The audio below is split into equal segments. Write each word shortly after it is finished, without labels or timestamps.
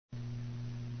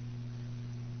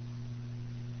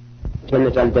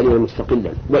فلنجعل دليلا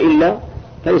مستقلا، وإلا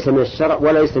فليس من الشرع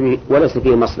وليس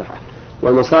فيه مصلحة.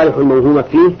 والمصالح الموهومة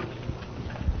فيه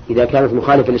إذا كانت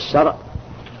مخالفة للشرع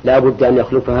لا بد أن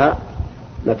يخلفها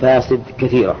مفاسد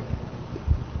كثيرة.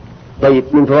 طيب،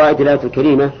 من فوائد الآية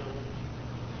الكريمة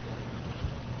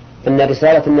أن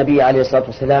رسالة النبي عليه الصلاة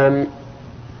والسلام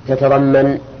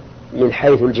تتضمن من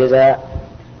حيث الجزاء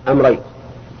أمرين،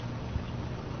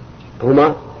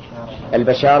 هما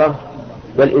البشارة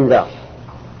والإنذار.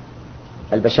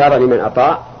 البشارة لمن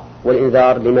أطاع،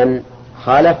 والإنذار لمن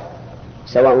خالف،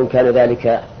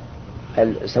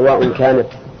 سواء كانت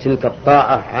تلك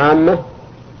الطاعة عامة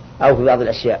أو في بعض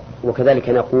الأشياء، وكذلك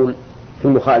نقول في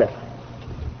المخالفة.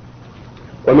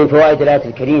 ومن فوائد الآية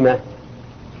الكريمة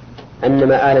أن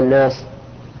مآل الناس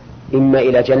إما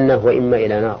إلى جنة وإما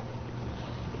إلى نار،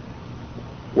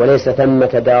 وليس ثمة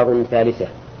دار ثالثة،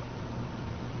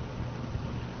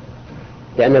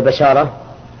 لأن البشارة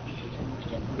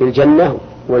بالجنة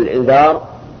والإنذار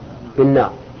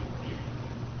بالنار،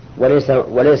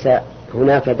 وليس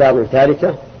هناك دار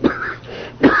ثالثة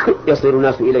يصير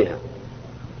الناس إليها.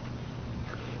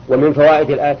 ومن فوائد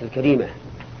الآية الكريمة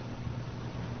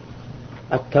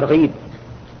الترغيب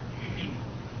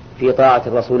في طاعة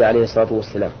الرسول عليه الصلاة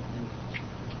والسلام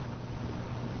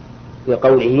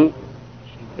بقوله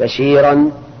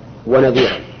بشيرا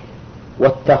ونذيرا،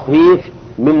 والتخويف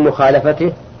من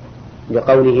مخالفته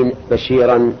بقوله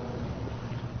بشيرا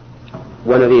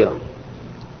ونذيرا.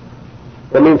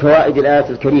 ومن فوائد الآية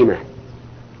الكريمة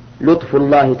لطف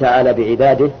الله تعالى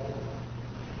بعباده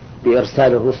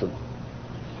بإرسال الرسل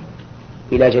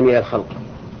إلى جميع الخلق،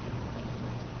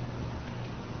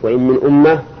 وإن من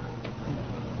أمة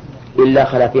إلا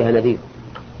خلا فيها نذير.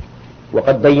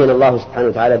 وقد بين الله سبحانه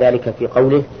وتعالى ذلك في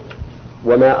قوله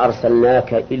وما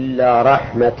أرسلناك إلا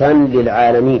رحمة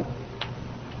للعالمين،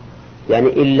 يعني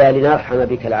إلا لنرحم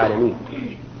بك العالمين.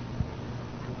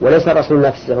 وليس الرسول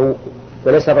نفسه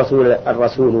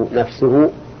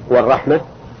هو الرحمة،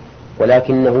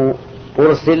 ولكنه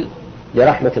أرسل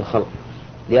لرحمة الخلق،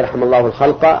 ليرحم الله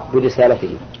الخلق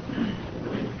برسالته.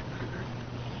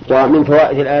 ومن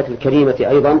فوائد الآية الكريمة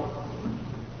أيضا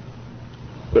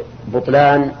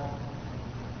بطلان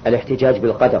الاحتجاج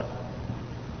بالقدر،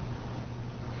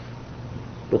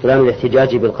 بطلان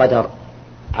الاحتجاج بالقدر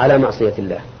على معصية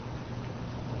الله،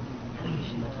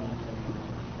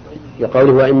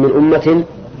 يقوله وإن من أمة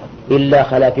إلا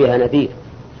خلا فيها نذير.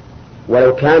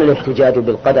 ولو كان الاحتجاج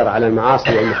بالقدر على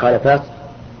المعاصي والمخالفات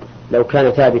لو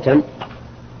كان ثابتا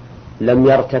لم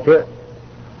يرتفع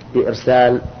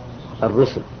بإرسال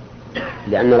الرسل،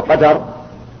 لأن القدر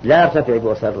لا يرتفع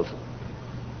بإرسال الرسل.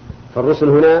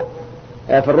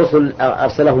 فالرسل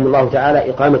أرسلهم الله تعالى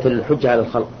إقامة الحجة على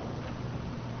الخلق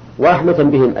ورحمة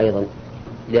بهم أيضا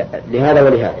لهذا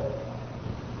ولهذا.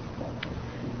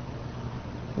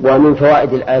 ومن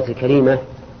فوائد الآية الكريمة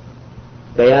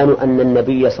بيان أن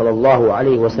النبي صلى الله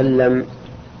عليه وسلم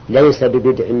ليس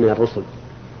ببدع من الرسل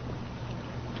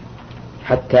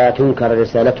حتى تنكر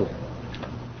رسالته،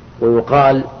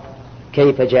 ويقال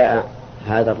كيف جاء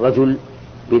هذا الرجل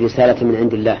برسالة من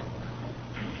عند الله.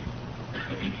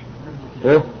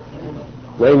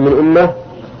 وإن من أمة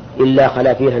إلا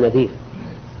خلا فيها نذير.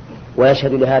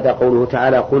 ويشهد لهذا قوله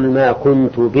تعالى قل ما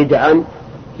كنت بدعا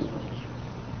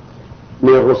من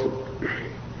الرسل.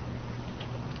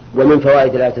 ومن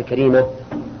فوائد الآية الكريمة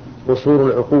قصور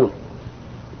العقول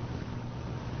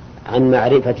عن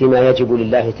معرفة ما يجب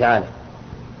لله تعالى،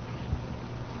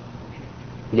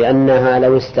 لأنها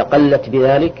لو استقلت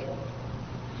بذلك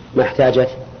ما احتاجت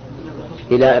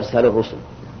إلى إرسال الرسل.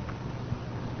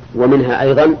 ومنها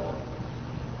أيضا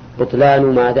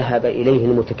بطلان ما ذهب إليه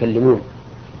المتكلمون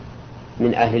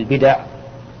من أهل البدع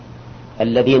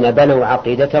الذين بنوا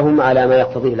عقيدتهم على ما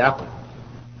يقتضيه العقل،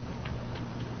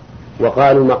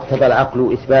 وقالوا ما اقتضى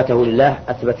العقل إثباته لله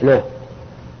أثبتناه،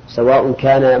 سواء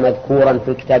كان مذكورا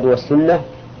في الكتاب والسنة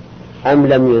أم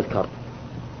لم يذكر،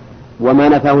 وما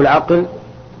نفاه العقل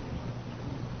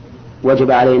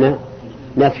وجب علينا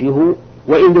نفيه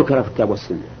وإن ذكر في الكتاب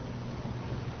والسنة،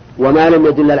 وما لم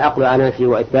يدل العقل على نفيه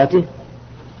وإثباته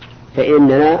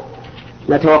فإننا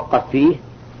نتوقف فيه.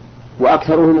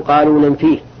 وأكثرهم قالوا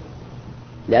ننفيه،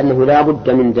 لأنه لا بد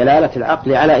من دلالة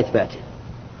العقل على إثباته،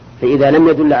 فإذا لم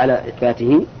يدل على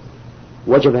إثباته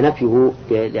وجب نفيه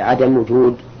لعدم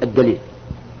وجود الدليل.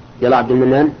 يلا عبد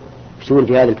المنان شو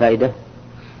في هذه الفائدة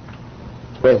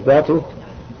وإثباته؟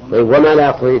 طيب وما لا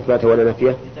يقتضي إثباته ولا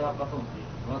نفيه؟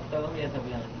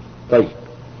 طيب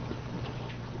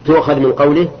تؤخذ من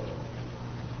قوله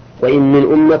وإن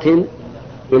من أمة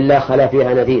إلا خلا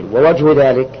فيها نذير. ووجه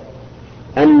ذلك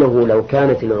أنه لو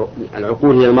كانت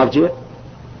العقول هي المرجع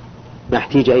ما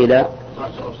احتاج إلى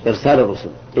إرسال الرسل.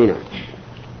 نعم.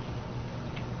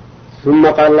 ثم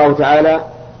قال الله تعالى: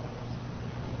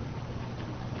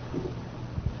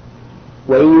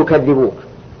 وإن يكذبوك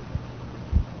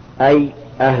أي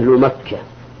أهل مكة.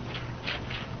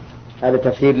 هذا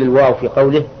تفسير للواو في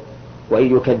قوله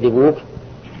وإن يكذبوك،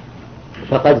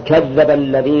 فقد كذب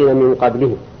الذين من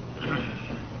قبلهم،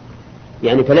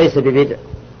 يعني فليس ببدع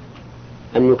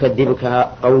أن يكذبك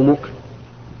قومك،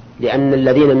 لأن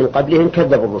الذين من قبلهم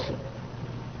كذبوا الرسل،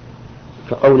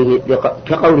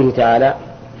 كقوله تعالى: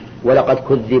 ولقد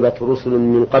كذبت رسل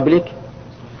من قبلك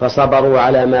فصبروا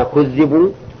على ما كذبوا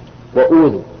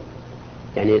وأوذوا.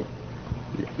 يعني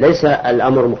ليس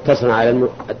الأمر مقتصرا على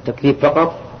التكذيب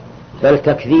فقط، بل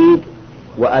تكذيب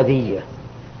وأذية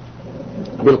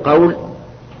بالقول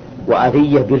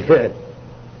وأذية بالفعل،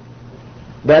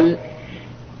 بل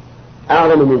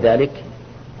أعظم من ذلك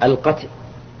القتل،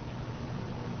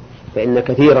 فإن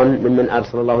كثيرا ممن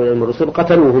أرسل الله إليهم الرسل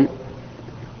قتلوهم.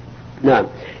 نعم.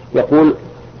 يقول: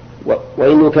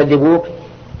 وإن يكذبوك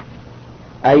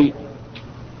أي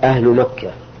أهل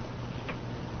مكة.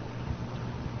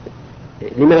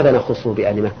 لماذا نخصه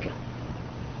بأهل مكة؟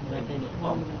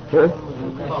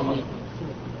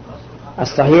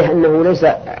 الصحيح أنه ليس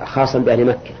خاصا بأهل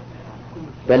مكة،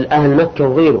 بل أهل مكة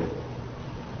وغيرهم.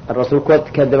 الرسول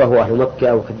كذبه أهل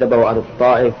مكة وكذبه أهل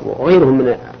الطائف وغيرهم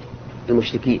من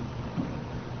المشركين،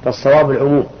 فالصواب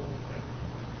العموم.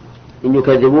 إن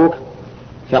يكذبوك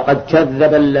فقد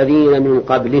كذب الذين من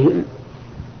قبلهم.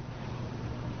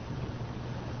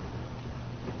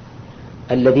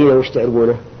 الذين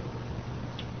يشتعرونه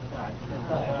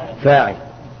فاعل،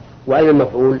 وأين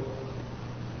المفعول؟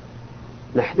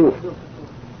 محذوف،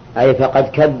 أي فقد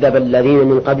كذب الذين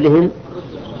من قبلهم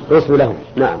رسلهم.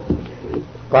 نعم.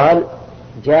 قال: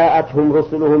 جاءتهم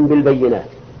رسلهم بالبينات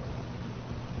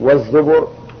والزبر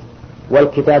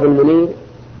والكتاب المنير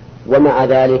ومع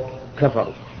ذلك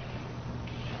كفروا.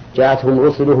 جاءتهم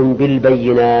رسلهم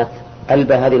بالبينات،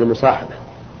 الباء هذه المصاحبة،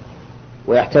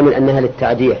 ويحتمل أنها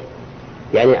للتعدية،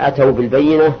 يعني أتوا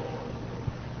بالبينة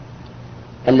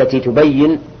التي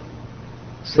تبين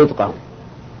صدقهم.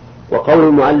 وقول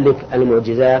المؤلف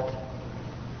المعجزات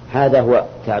هذا هو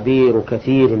تعبير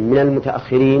كثير من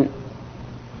المتأخرين،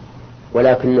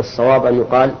 ولكن الصواب أن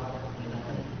يقال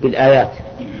بالآيات،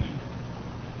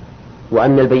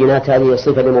 وأن البينات هذه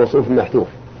صفة لموصوف محذوف،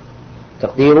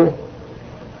 تقديره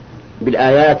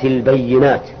بالآيات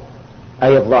البينات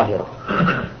أي الظاهرة.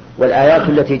 والآيات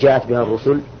التي جاءت بها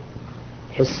الرسل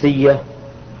حسية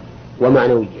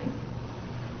ومعنوية.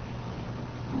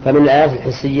 فمن الآيات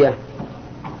الحسية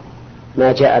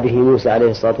ما جاء به موسى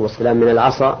عليه الصلاة والسلام من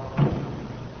العصا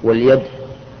واليد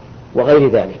وغير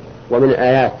ذلك، ومن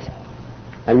الآيات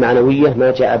المعنوية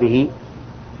ما جاء به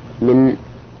من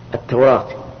التوراة،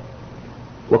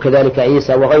 وكذلك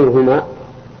عيسى وغيرهما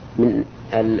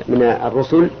من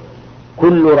الرسل.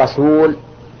 كل رسول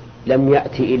لم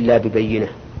يأتي إلا ببينة.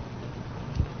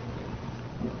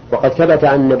 وقد ثبت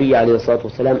عن النبي عليه الصلاة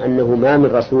والسلام أنه ما من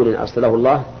رسول أرسله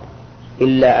الله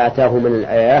إلا آتاه من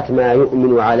الآيات ما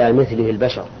يؤمن على مثله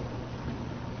البشر،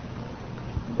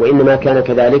 وإنما كان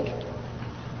كذلك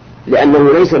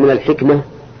لأنه ليس من الحكمة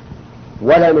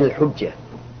ولا من الحجة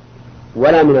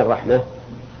ولا من الرحمة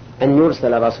أن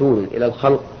يرسل رسول إلى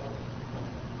الخلق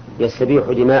يستبيح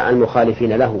دماء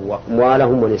المخالفين له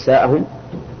وأموالهم ونساءهم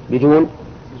بدون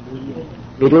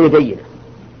بينة.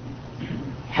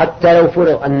 حتى لو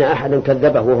فرض أن أحدا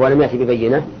كذبه وهو لم يأتي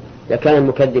ببينة لكان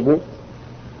المكذب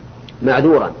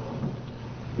معذورا،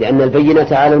 لأن البينة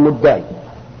على المدعي.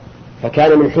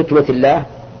 فكان من حكمة الله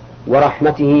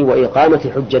ورحمته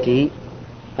وإقامة حجته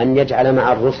أن يجعل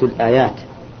مع الرسل آيات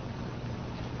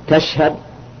تشهد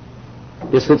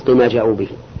بصدق ما جاءوا به.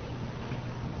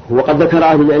 وقد ذكر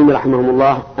أهل العلم رحمهم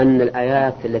الله أن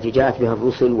الآيات التي جاءت بها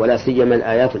الرسل ولا سيما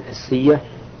الآيات الحسية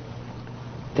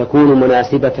تكون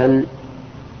مناسبة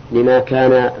لما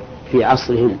كان في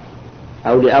عصرهم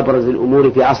أو لأبرز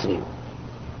الأمور في عصرهم.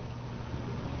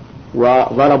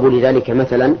 وضربوا لذلك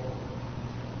مثلا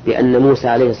بأن موسى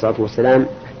عليه الصلاة والسلام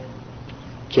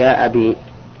جاء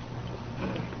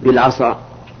بالعصا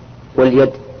واليد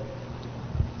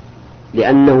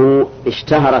لأنه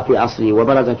اشتهر في عصره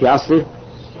وبرز في عصره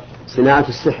صناعة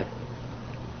السحر،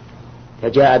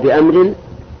 فجاء بأمر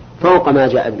فوق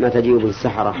ما تجيء به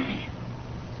السحرة.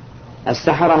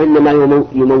 السحرة إنما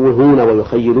يموهون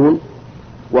ويخيلون،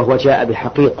 وهو جاء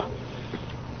بحقيقة.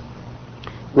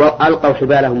 وألقوا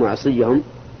حبالهم وعصيهم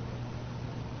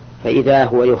فإذا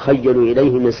هو يخيل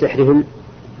إليه من سحرهم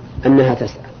أنها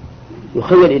تسعى،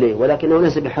 يخيل إليه ولكنه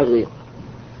ليس بحقيقة.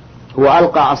 هو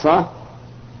ألقى عصاه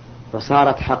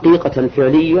فصارت حقيقة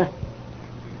فعلية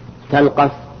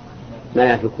تلقف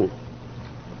ما يفكون.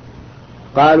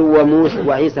 قالوا وموسى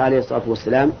وعيسى عليه الصلاة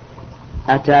والسلام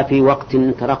أتى في وقت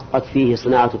ترقت فيه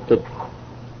صناعة الطب،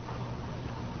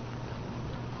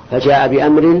 فجاء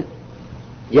بأمر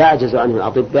يعجز عنه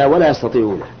الأطباء ولا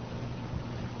يستطيعونه.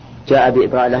 جاء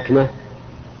بإبراء الأكمة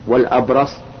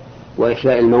والأبرص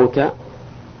وإحياء الموتى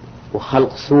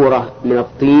وخلق صورة من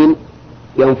الطين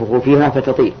ينفخ فيها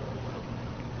فتطير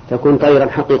تكون طيرا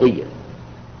حقيقيا،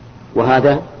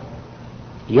 وهذا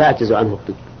يعجز عنه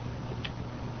الطب.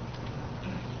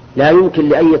 لا يمكن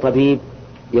لأي طبيب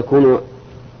يكون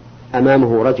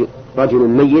أمامه رجل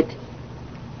ميت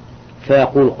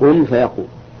فيقول قم فيقوم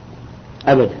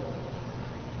أبدا.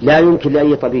 لا يمكن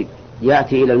لأي طبيب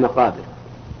يأتي إلى المقابر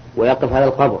ويقف على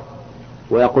القبر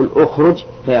ويقول اخرج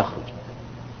فيخرج.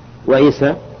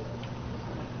 وعيسى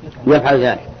يفعل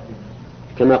ذلك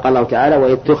كما قال الله تعالى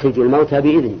وإذ تخرج الموتى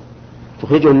بإذنه،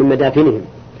 تخرجهم من مدافنهم.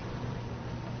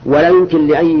 ولا يمكن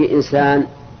لأي إنسان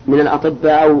من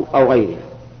الأطباء أو غيره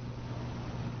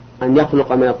أن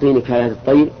يخلق من الطين كهيئة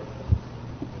الطير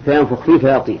فينفخ فيه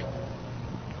فيطير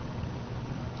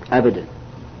أبدا.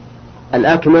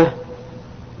 الأكمة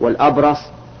والأبرص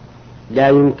لا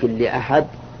يمكن لأحد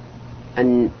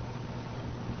أن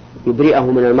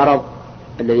يبرئه من المرض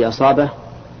الذي أصابه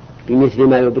بمثل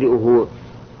ما يبرئه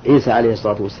عيسى عليه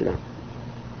الصلاة والسلام.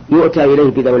 يؤتى إليه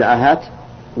بذوي العاهات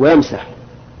ويمسح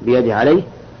بيده عليه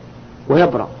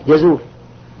ويبرأ يزول.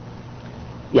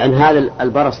 يعني هذا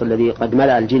البرص الذي قد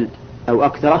ملأ الجلد أو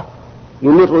أكثره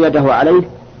يمر يده عليه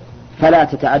فلا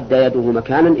تتعدى يده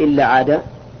مكانا إلا عاد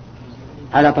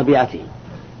على طبيعته.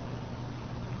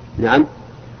 نعم،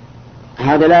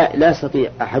 هذا لا يستطيع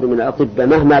أحد من الأطباء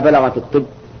مهما بلغ في الطب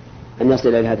أن يصل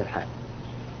إلى هذا الحال.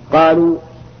 قالوا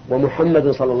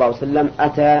ومحمد صلى الله عليه وسلم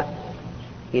أتى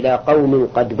إلى قوم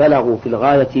قد بلغوا في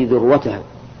الغاية ذروتها،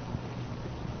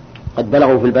 قد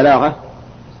بلغوا في البلاغة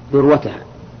ذروتها،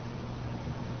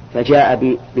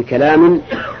 فجاء بكلام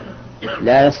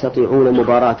لا يستطيعون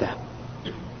مباراته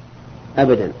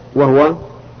أبدا وهو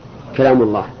كلام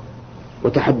الله.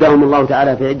 وتحداهم الله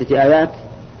تعالى في عدة آيات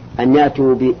أن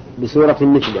يأتوا بسورة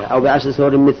مثله أو بعشر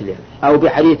سور مثله أو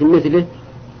بحديث مثله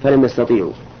فلم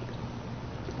يستطيعوا.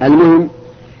 المهم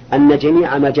أن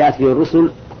جميع ما جاءت به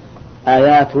الرسل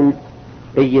آيات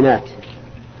بينات.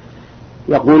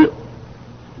 يقول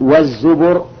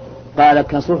والزبر قال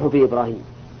كصحف إبراهيم.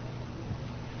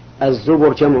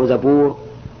 الزبر جمع زبور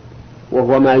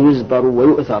وهو ما يزبر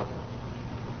ويؤثر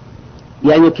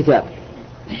يعني الكتاب.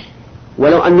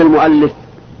 ولو أن المؤلف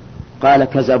قال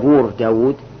كزبور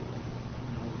داود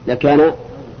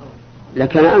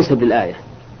لكان أنسب للآية،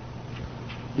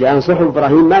 لأن صحف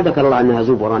إبراهيم ما ذكر الله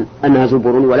أنها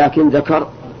زبر ولكن ذكر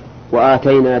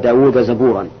وآتينا داود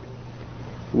زبورا.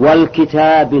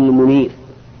 والكتاب المنير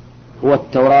هو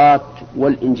التوراة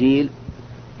والإنجيل.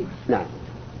 نعم،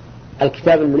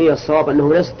 الكتاب المنير الصواب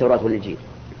أنه ليس التوراة والإنجيل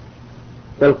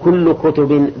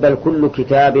بل كل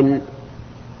كتاب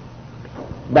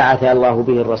بعث الله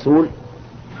به الرسول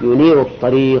ينير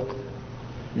الطريق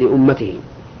لأمته،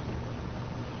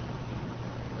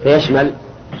 فيشمل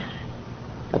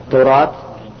التوراة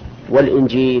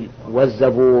والإنجيل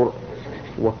والزبور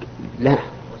لا،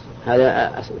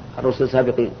 هذا الرسل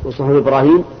السابقين وصحف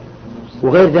إبراهيم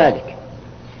وغير ذلك.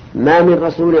 ما من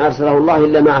رسول أرسله الله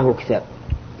إلا معه كتاب.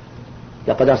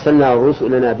 لقد أرسلنا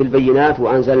رسلنا بالبينات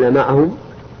وأنزلنا معهم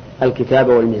الكتاب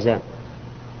والميزان.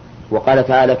 وقال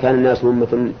تعالى كان الناس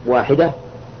أمة واحدة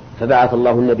فبعث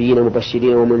الله النبيين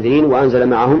مبشرين ومنذرين وأنزل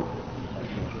معهم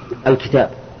الكتاب.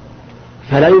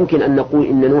 فلا يمكن أن نقول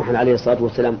إن نوحا عليه الصلاة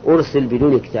والسلام أرسل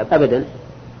بدون كتاب أبدا،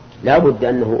 لا بد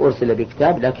أنه أرسل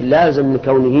بكتاب، لكن لازم من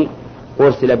كونه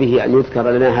أرسل به أن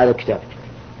يذكر لنا هذا الكتاب.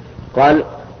 قال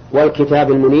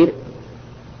والكتاب المنير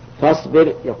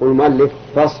فاصبر، يقول المؤلف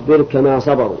فاصبر كما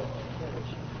صبروا.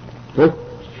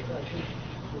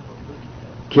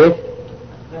 كيف؟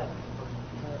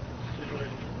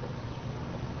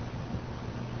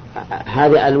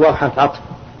 هذه الواو حرف عطف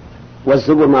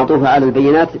والزبر معطوفة على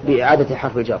البينات بإعادة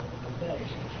حرف الجر.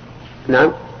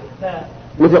 نعم،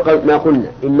 مثل ما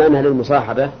قلنا إما أنها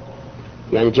للمصاحبة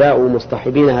يعني جاءوا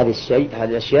مصطحبين هذه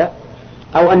الأشياء،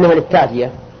 أو أنها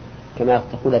للتعدية كما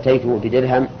تقول أتيته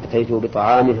بدرهم، أتيته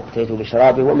بطعامه، أتيته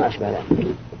بشرابه وما أشبه ذلك.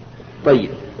 طيب،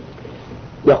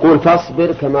 يقول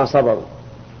فاصبر كما صبروا.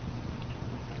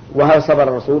 وهل صبر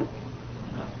الرسول؟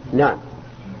 نعم،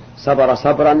 صبر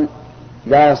صبرا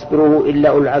لا يصبره إلا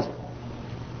أولو العزم.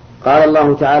 قال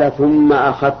الله تعالى ثم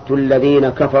أخذت الذين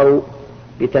كفروا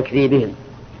بتكذيبهم.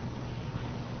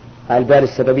 البال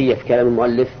السببية في كلام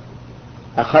المؤلف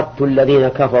أخذت الذين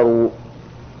كفروا.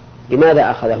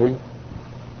 لماذا أخذهم؟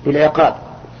 بالعقاب.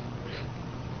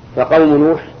 فقوم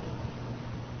نوح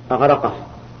أغرقهم،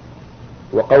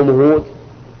 وقوم هود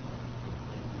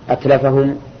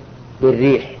أتلفهم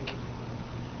بالريح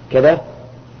كذا،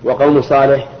 وقوم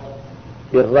صالح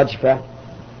بالرجفة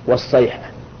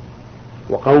والصيحة،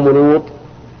 وقوم لوط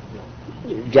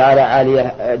جعل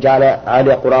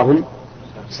عالي قراهم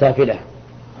سافلة.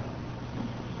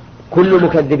 كل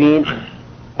مكذبين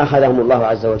أخذهم الله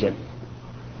عز وجل.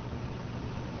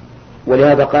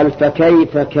 ولهذا قال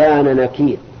فكيف كان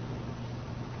نكير،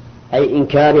 أي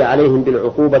إنكار عليهم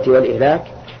بالعقوبة والإهلاك،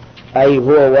 أي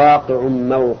هو واقع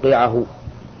موقعه.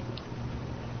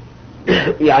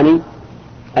 يعني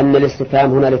أن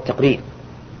الاستفهام هنا للتقرير،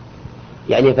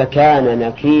 يعني فكان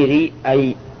نكيري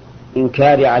أي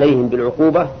إنكار عليهم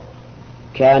بالعقوبة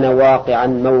كان واقعا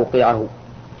موقعه.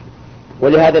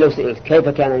 ولهذا لو سئلت كيف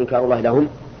كان إنكار الله لهم،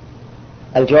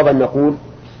 الجواب أن نقول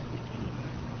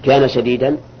كان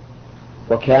شديدا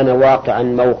وكان واقعا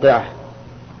موقعه،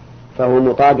 فهو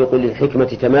مطابق للحكمة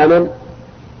تماما،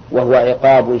 وهو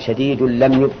عقاب شديد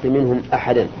لم يبق منهم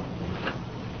أحدا.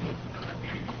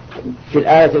 في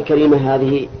الآية الكريمة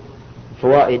هذه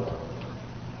فوائد،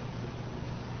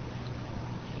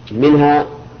 منها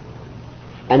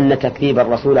أن تكذيب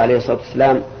الرسول عليه الصلاة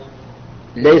والسلام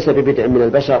ليس ببدع من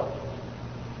البشر،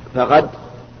 فقد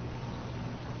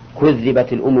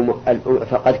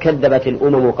كذبت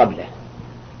الأمم قبله،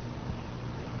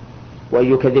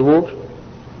 وإن يكذبوك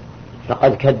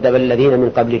فقد كذب الذين من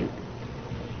قبلهم.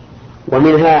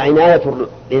 ومنها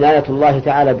عناية الله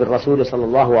تعالى بالرسول صلى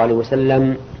الله عليه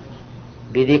وسلم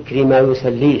بذكر ما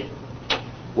يسليه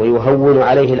ويهون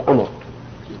عليه الأمر،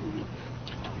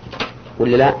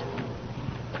 ولا لا؟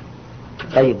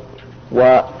 طيب،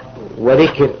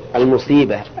 وذكر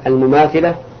المصيبة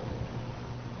المماثلة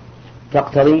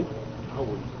تقتضي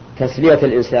تسلية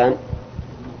الإنسان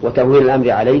وتهوين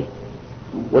الأمر عليه.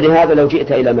 ولهذا لو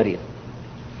جئت إلى مريض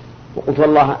وقلت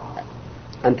والله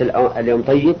أنت اليوم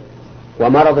طيب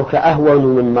ومرضك أهون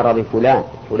من مرض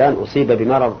فلان أصيب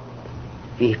بمرض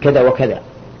فيه كذا وكذا،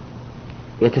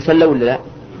 يتسلى ولا لا؟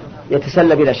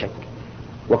 يتسلى بلا شك.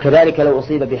 وكذلك لو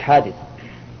أصيب بحادث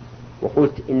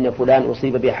وقلت إن فلان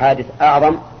أصيب بحادث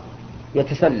أعظم،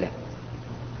 يتسلى.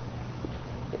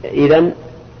 إذن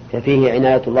ففيه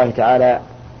عناية الله تعالى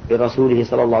برسوله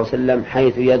صلى الله عليه وسلم،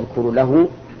 حيث يذكر له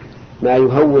ما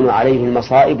يهون عليه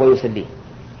المصائب ويسليه.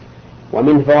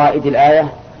 ومن فوائد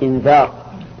الآية إنذار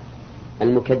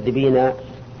المكذبين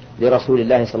لرسول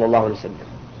الله صلى الله عليه وسلم،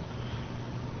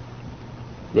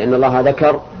 لأن الله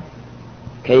ذكر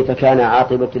كيف كان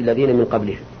عاقبة الذين من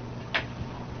قبلهم،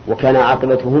 وكان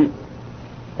عاقبتهم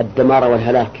الدمار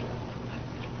والهلاك.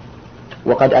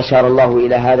 وقد أشار الله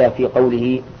إلى هذا في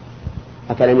قوله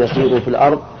أفلم يسيروا في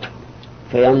الأرض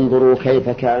فينظروا كيف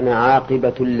كان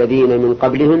عاقبة الذين من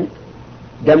قبلهم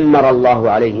دمر الله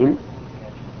عليهم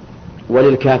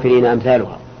وللكافرين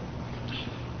أمثالها.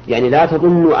 يعني لا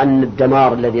تظنوا أن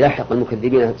الدمار الذي لحق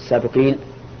المكذبين السابقين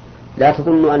لا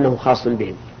تظنوا أنه خاص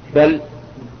بهم، بل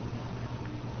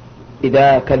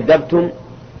إذا كذبتم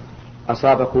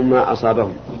أصابكم ما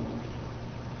أصابهم.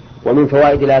 ومن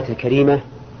فوائد الآية الكريمة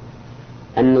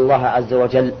أن الله عز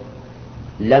وجل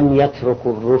لم يترك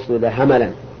الرسل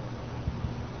هملا،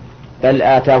 بل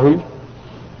آتاهم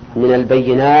من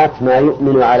البينات ما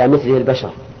يؤمن على مثله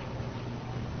البشر،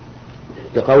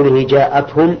 بقوله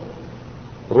جاءتهم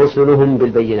رسلهم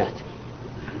بالبينات.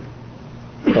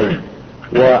 طيب،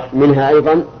 ومنها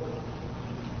أيضا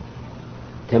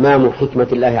تمام حكمة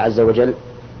الله عز وجل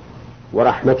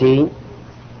ورحمته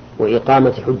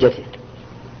وإقامة حجته.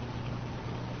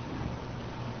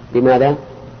 لماذا؟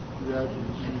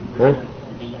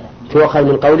 تؤخذ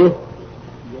من قوله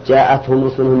جاءتهم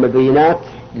رسلهم بالبينات،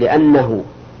 لأنه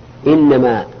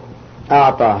إنما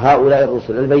أعطى هؤلاء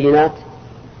الرسل البينات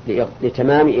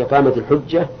لتمام إقامة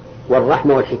الحجة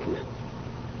والرحمة والحكمة.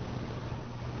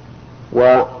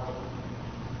 ومن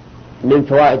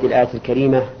فوائد الآية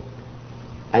الكريمة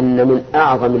أن من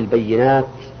أعظم البينات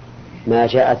ما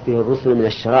جاءت به الرسل من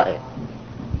الشرائع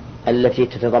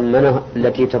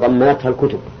التي تضمنتها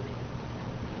الكتب.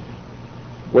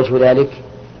 وجه ذلك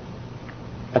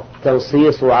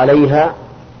التنصيص عليها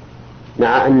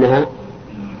مع أنها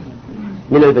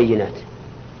من البينات.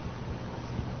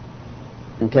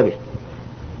 انتبه،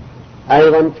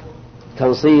 أيضا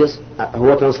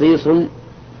هو تنصيص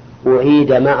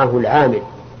أعيد معه العامل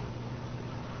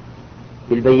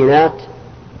بالبينات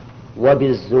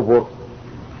وبالزبر،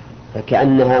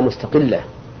 فكأنها مستقلة.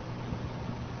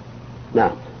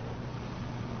 نعم.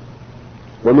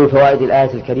 ومن فوائد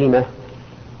الآية الكريمة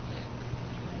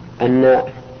أن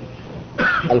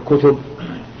الكتب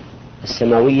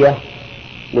السماوية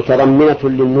متضمنة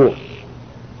للنور،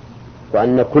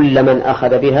 وأن كل من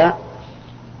أخذ بها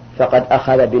فقد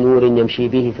أخذ بنور يمشي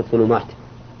به في الظلمات،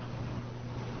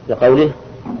 لقوله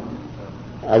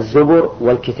الزبر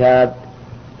والكتاب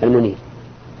المنير.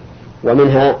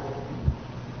 ومنها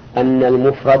أن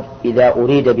المفرد إذا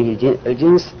أريد به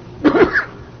الجنس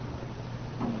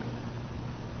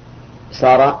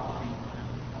صار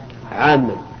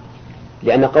عاما،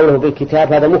 لأن قوله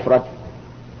بالكتاب هذا مفرد،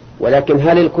 ولكن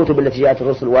هل الكتب التي جاءت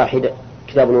الرسل واحدة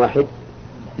كتاب واحد؟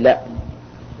 لا،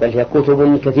 بل هي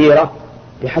كتب كثيرة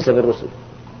بحسب الرسل.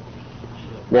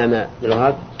 نعم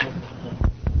الوهاب.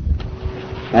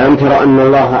 ألم تر أن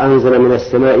الله أنزل من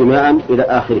السماء ماء إلى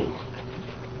آخره.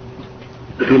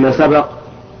 فيما سبق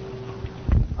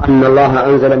أن الله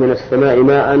أنزل من السماء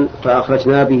ماء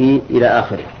فأخرجنا به إلى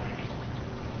آخره.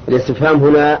 الاستفهام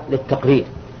هنا للتقرير،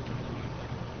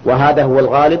 وهذا هو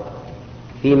الغالب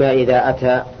فيما إذا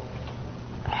أتى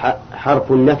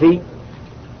حرف النفي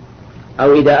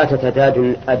أو إذا أتت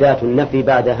أداة النفي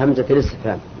بعد همزة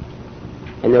الاستفهام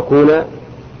أن يكون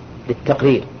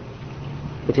للتقرير،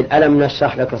 مثل ألم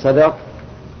نشرح لك صدرك،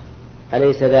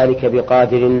 أليس ذلك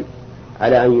بقادر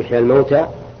على أن يحيي الموتى،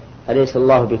 أليس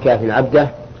الله بكاف عبده،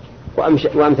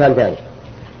 وأمثال ذلك.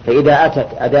 فإذا أتت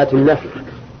أداة النفي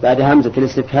بعد همزة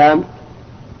الاستفهام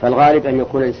فالغالب أن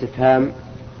يكون الاستفهام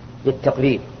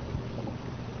للتقرير.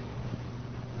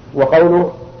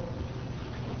 وقوله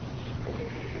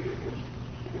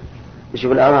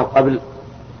نشوف الأعراب قبل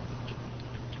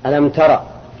ألم ترى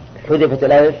حذفت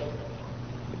الألف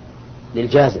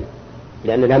للجازم،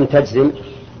 لأن لم تجزم،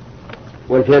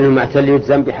 والفعل المعتل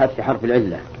يجزم بحذف حرف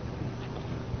العلة.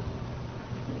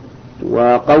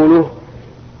 وقوله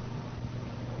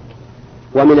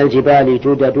ومن الجبال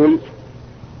جدد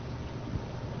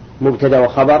مبتدأ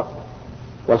وخبر،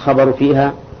 والخبر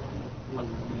فيها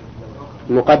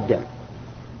مقدم،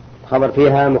 خبر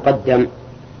فيها مقدم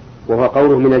وهو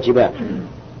قوله من الجبال.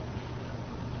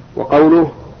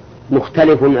 وقوله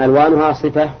مختلف ألوانها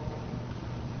صفة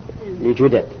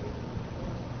لجدد.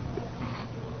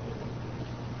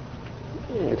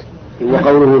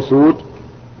 وقوله سود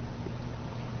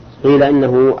قيل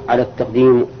إنه على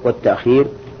التقديم والتأخير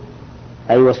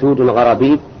أي وسود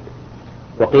غرابيب،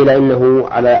 وقيل إنه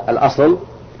على الأصل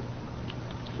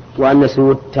وأن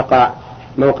سود تقع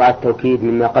موقع التوكيد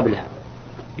مما قبلها،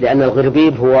 لأن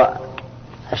الغربيب هو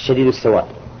الشديد السواد.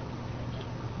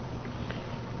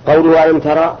 قوله ألم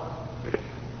ترى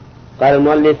قال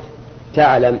المؤلف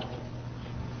تعلم،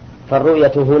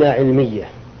 فالرؤية هنا علمية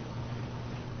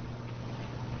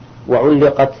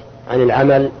وعلقت عن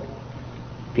العمل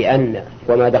بأن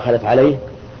وما دخلت عليه،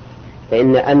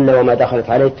 فإن أن وما دخلت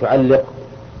عليه تعلق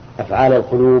أفعال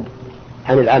القلوب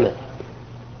عن العمل.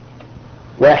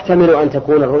 ويحتمل أن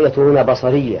تكون الرؤية هنا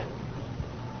بصرية،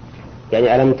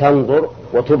 يعني ألم تنظر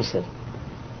وتبصر،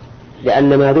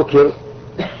 لأن ما ذكر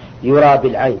يرى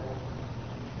بالعين،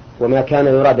 وما كان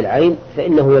يرى بالعين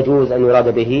فإنه يجوز أن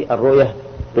يراد به الرؤية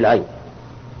بالعين.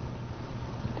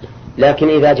 لكن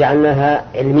إذا جعلناها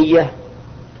علمية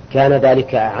كان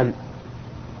ذلك أعم،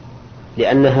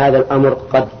 لأن هذا الأمر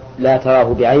قد لا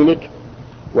تراه بعينك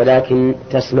ولكن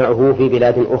تسمعه في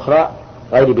بلاد أخرى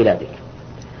غير بلادك.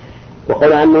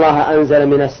 وقول أن الله أنزل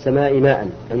من السماء ماء،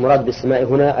 المراد بالسماء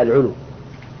هنا العلو،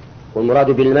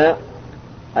 والمراد بالماء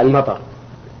المطر،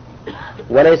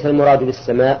 وليس المراد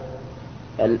بالسماء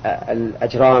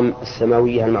الأجرام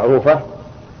السماوية المعروفة،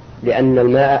 لأن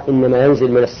الماء إنما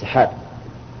ينزل من السحاب،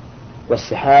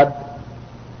 والسحاب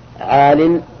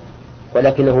عال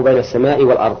ولكنه بين السماء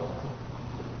والأرض.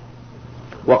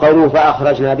 وقوله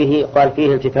فأخرجنا به قال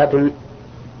فيه التفات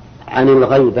عن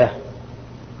الغيبة،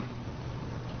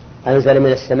 أنزل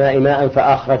من السماء ماء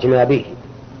فأخرجنا به.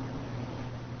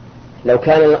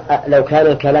 لو كان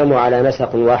الكلام على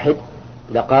نسق واحد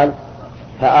لقال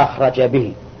فأخرج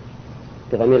به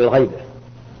بضمير الغيبة،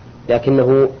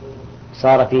 لكنه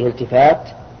صار فيه التفات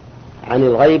عن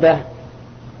الغيبة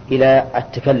إلى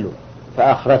التكلم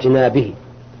فأخرجنا به.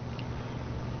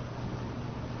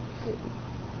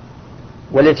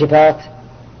 والالتفات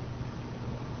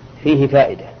فيه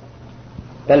فائدة،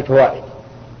 بل فوائد.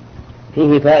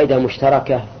 فيه فائدة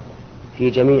مشتركة في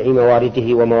جميع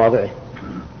موارده ومواضعه،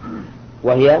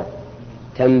 وهي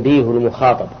تنبيه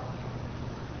المخاطب،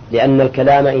 لأن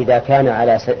الكلام إذا كان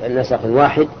على نسق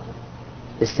واحد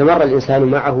استمر الإنسان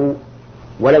معه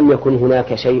ولم يكن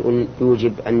هناك شيء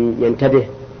يوجب أن ينتبه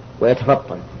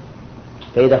ويتفطن.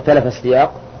 فإذا اختلف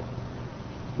السياق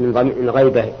من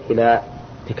غيبة إلى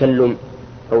تكلم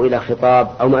أو إلى خطاب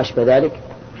أو ما أشبه ذلك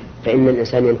فإن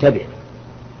الإنسان ينتبه،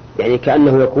 يعني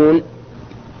كأنه يكون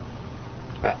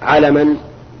علما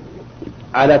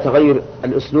على تغير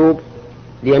الأسلوب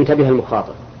لينتبه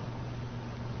المخاطب.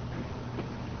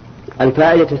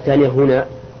 الفائدة الثانية هنا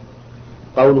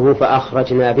قوله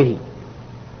فأخرجنا به،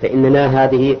 فإننا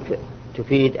هذه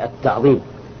تفيد التعظيم،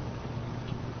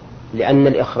 لأن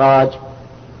الإخراج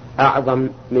أعظم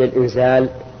من الإنزال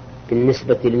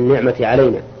بالنسبة للنعمة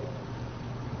علينا،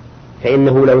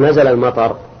 فإنه لو نزل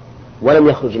المطر ولم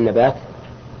يخرج النبات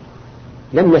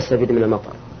لم نستفد من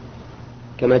المطر،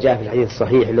 كما جاء في الحديث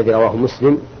الصحيح الذي رواه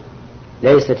مسلم: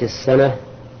 ليست السنة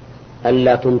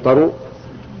ألا تمطروا،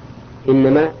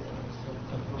 إنما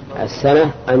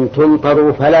السنة أن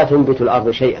تمطروا فلا تنبت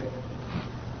الأرض شيئا.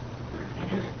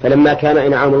 فلما كان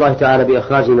إنعام الله تعالى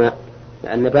بإخراج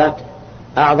النبات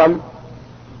أعظم،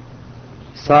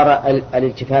 صار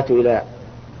الالتفات إلى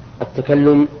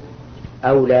التكلم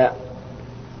أولى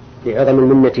لعظم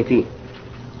المنة فيه.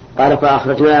 قال: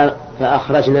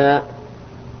 فأخرجنا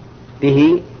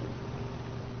به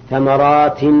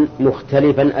ثمرات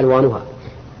مختلفا ألوانها.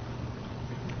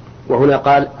 وهنا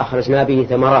قال: أخرجنا به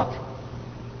ثمرات،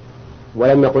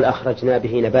 ولم يقل أخرجنا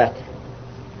به نبات.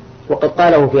 وقد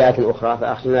قاله في آية أخرى: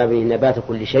 فأخرجنا به نبات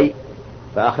كل شيء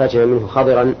فأخرجنا منه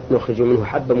خضرا نخرج منه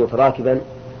حبا متراكبا.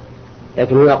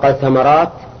 لكن هنا قال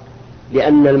ثمرات،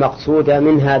 لأن المقصود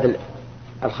من هذا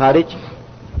الخارج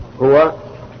هو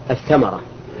الثمرة،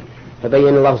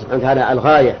 فبين الله سبحانه وتعالى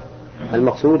الغاية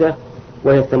المقصودة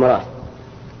وهي الثمرات.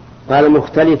 قال: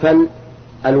 مختلفا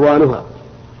ألوانها،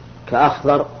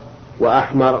 كأخضر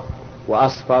وأحمر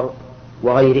وأصفر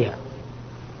وغيرها.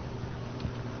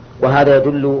 وهذا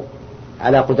يدل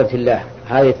على قدرة الله.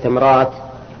 هذه الثمرات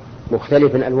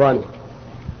مختلفا ألوانها،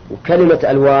 وكلمة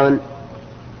ألوان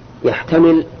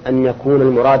يحتمل أن يكون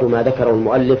المراد ما ذكره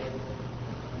المؤلف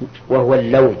وهو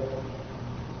اللون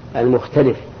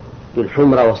المختلف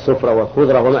بالحمرة والصفرة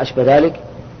والخضرة وما أشبه ذلك،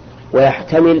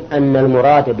 ويحتمل أن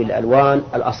المراد بالألوان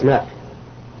الأصناف،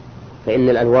 فإن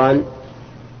الألوان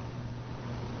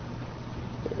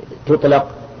تطلق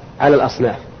على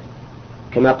الأصناف،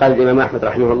 كما قال الإمام أحمد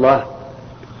رحمه الله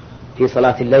في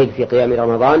صلاة الليل في قيام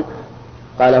رمضان،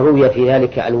 قال: روي في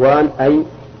ذلك ألوان، أي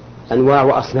أنواع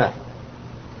وأصناف.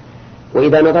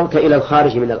 وإذا نظرت إلى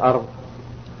الخارج من الأرض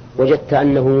وجدت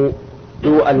أنه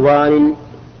ذو ألوان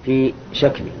في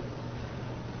شكله،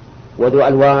 وذو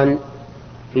ألوان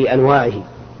في أنواعه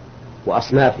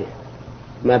وأصنافه،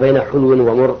 ما بين حلو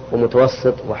ومر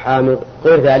ومتوسط وحامض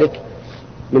غير ذلك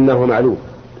مما هو معلوم.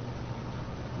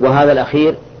 وهذا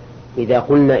الأخير إذا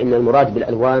قلنا إن المراد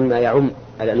بالألوان ما يعم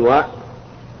الأنواع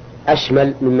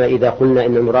أشمل مما إذا قلنا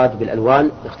إن المراد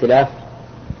بالألوان اختلاف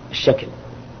الشكل.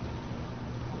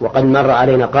 وقد مر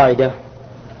علينا قاعدة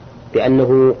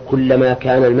بأنه كلما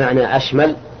كان المعنى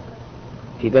أشمل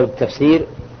في باب التفسير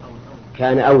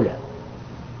كان أولى،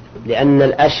 لأن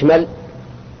الأشمل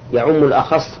يعم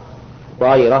الأخص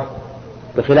وغيره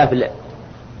بخلاف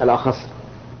الأخص.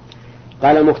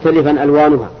 قال: مختلفا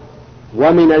ألوانها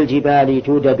ومن الجبال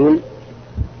جدد.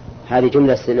 هذه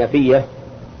جملة استئنافية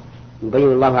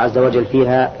يبين الله عز وجل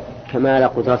فيها كمال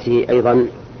قدرته أيضا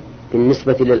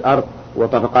بالنسبة للأرض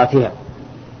وطبقاتها.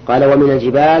 قال: ومن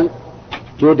الجبال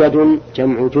جدد،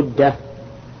 جمع جدة،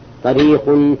 طريق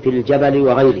في الجبل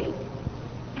وغيره.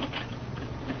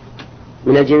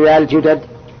 من الجبال جدد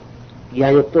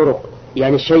يعني الطرق،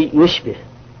 يعني شيء يشبه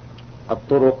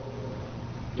الطرق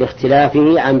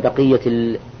لاختلافه عن بقية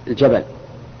الجبل،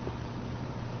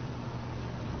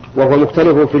 وهو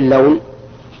مختلف في اللون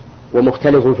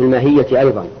ومختلف في الماهية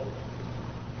أيضا.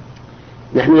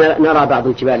 نحن نرى بعض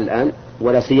الجبال الآن،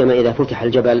 ولا سيما إذا فتح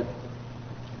الجبل،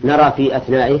 نرى في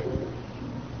أثنائه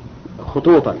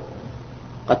خطوطا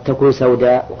قد تكون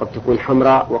سوداء وقد تكون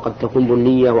حمراء وقد تكون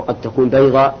بنية وقد تكون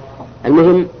بيضاء.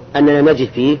 المهم أننا نجد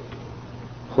فيه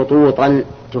خطوطا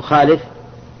تخالف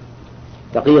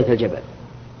بقية الجبل.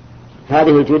 هذه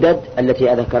الجدد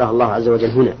التي ذكرها الله عز وجل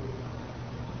هنا.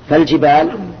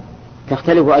 فالجبال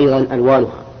تختلف أيضا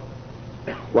ألوانها،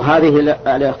 وهذه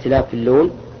الاختلاف في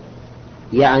اللون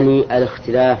يعني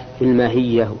الاختلاف في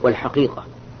الماهية والحقيقة.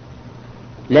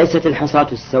 ليست الحصاة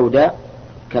السوداء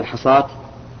كالحصاة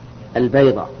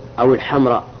البيضاء أو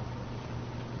الحمراء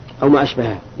أو ما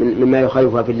أشبهها مما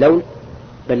يخالفها في اللون،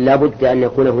 بل لا بد أن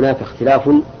يكون هناك اختلاف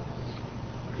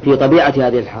في طبيعة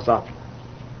هذه الحصاة،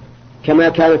 كما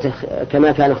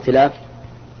كان اختلاف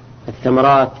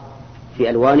الثمرات في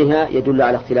ألوانها يدل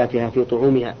على اختلافها في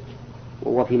طعومها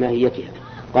وفي ماهيتها.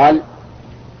 قال: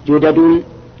 جدد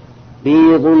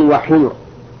بيض وحمر.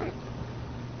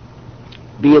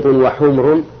 بيض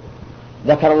وحمر،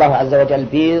 ذكر الله عز وجل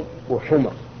بيض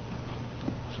وحمر،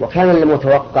 وكان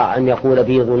المتوقع أن يقول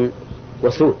بيض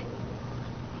وسود،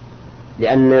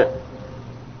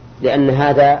 لأن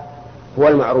هذا هو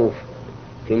المعروف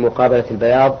في مقابلة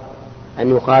البياض أن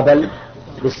يقابل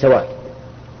بالسواد،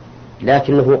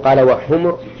 لكنه قال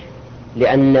وحمر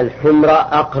لأن الحمر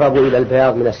أقرب إلى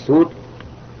البياض من السود،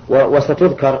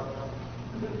 وستذكر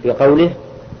في قوله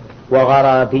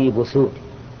وغرابيب سود.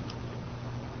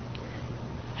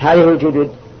 هذه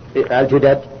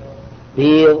الجدد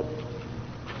بيض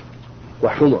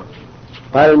وحمر.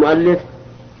 قال المؤلف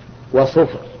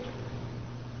وصفر،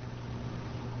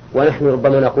 ونحن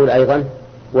ربما نقول أيضا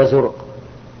وزرق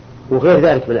وغير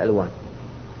ذلك من الألوان.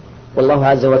 والله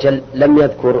عز وجل لم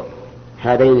يذكر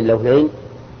هذين اللونين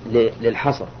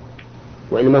للحصر،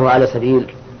 وإنما هو على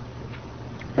سبيل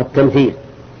التمثيل.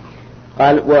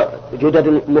 قال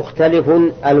وجدد مختلف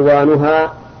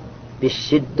ألوانها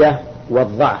بالشدة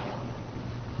والضعف.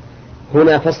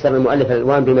 هنا فسر المؤلف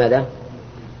الألوان بماذا؟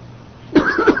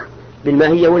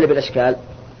 بالماهية ولا بالأشكال؟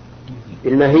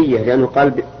 بالماهية، لأنه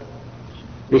قال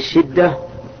بالشدة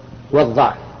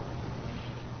والضعف،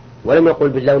 ولم يقل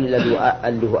باللون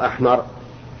الذي هو أحمر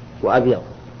وأبيض.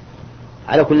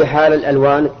 على كل حال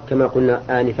الألوان كما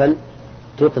قلنا آنفا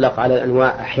تطلق على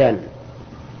الأنواع أحيانا.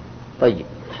 طيب،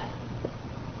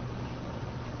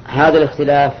 هذا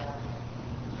الاختلاف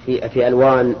في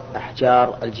ألوان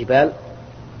أحجار الجبال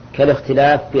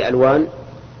كالاختلاف في ألوان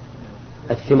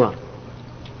الثمار.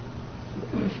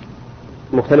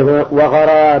 مختلف.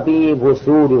 وغرابيب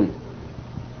سود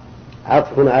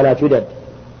عطف على جدد،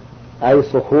 أي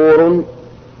صخور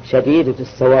شديدة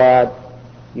السواد،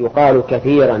 يقال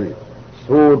كثيرا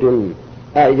سود،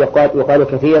 يقال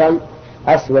كثيرا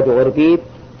أسود غربيب،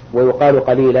 ويقال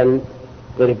قليلا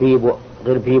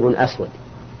غربيب أسود.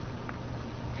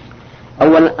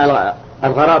 أولا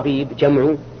الغرابيب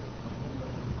جمع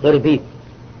غربيب،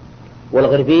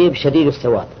 والغربيب شديد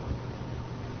السواد،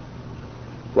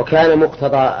 وكان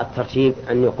مقتضى الترتيب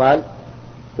أن يقال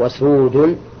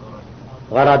وسود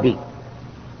غرابيب،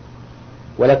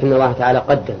 ولكن الله تعالى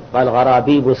قدم قال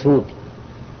غرابيب سود،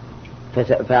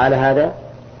 فعلى هذا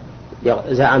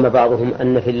زعم بعضهم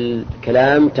أن في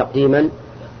الكلام تقديما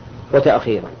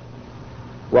وتأخيرا،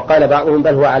 وقال بعضهم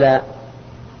بل هو على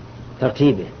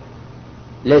ترتيبه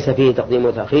ليس فيه تقديم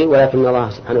وتأخير، ولكن الله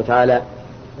سبحانه وتعالى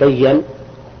بين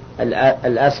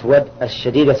الأسود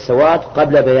الشديد السواد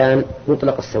قبل بيان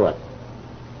مطلق السواد.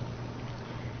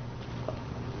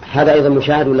 هذا أيضا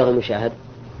مشاهد ولا غير مشاهد؟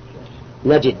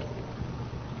 نجد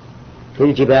في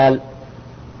الجبال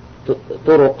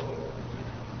طرق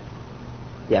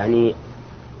يعني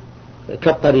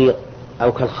كالطريق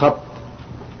أو كالخط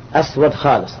أسود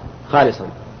خالصا،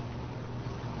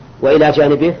 وإلى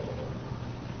جانبه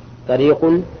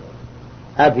طريق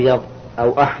أبيض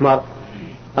أو أحمر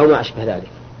أو ما أشبه ذلك.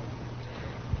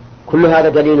 كل هذا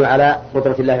دليل على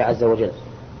قدرة الله عز وجل.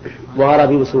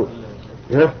 وغرابيب سود،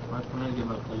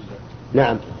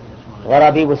 نعم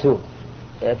غرابيب سود.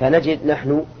 فنجد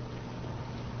نحن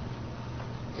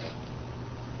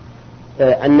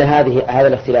أن هذا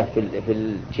الاختلاف في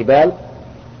الجبال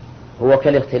هو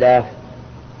كالاختلاف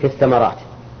في الثمرات.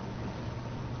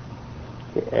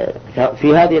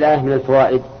 في هذه الآية من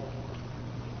الفوائد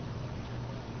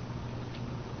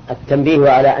التنبيه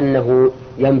على أنه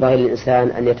ينبغي للإنسان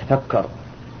أن يتفكر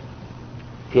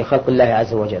في خلق الله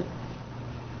عز وجل،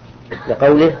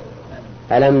 لقوله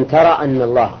ألم ترى أن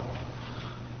الله،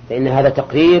 فإن هذا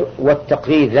تقرير،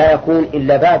 والتقرير لا يكون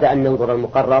إلا بعد أن ينظر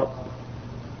المقرر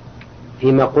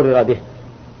فيما قرر به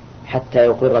حتى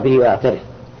يقر به ويعترف.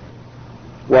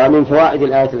 ومن فوائد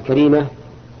الآية الكريمة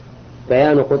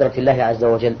بيان قدرة الله عز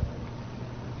وجل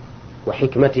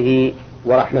وحكمته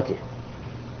ورحمته،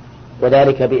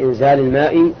 وذلك بإنزال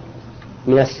الماء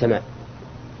من السماء،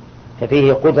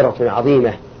 ففيه قدرة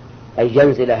عظيمة أن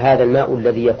ينزل هذا الماء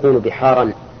الذي يكون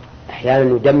بحارا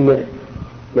أحيانا يدمر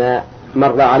ما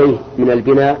مر عليه من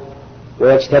البناء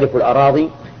ويجترف الأراضي،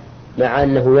 مع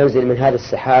أنه ينزل من هذا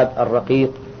السحاب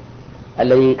الرقيق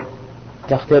الذي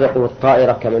تخترقه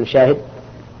الطائرة كما نشاهد،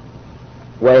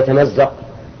 ويتمزق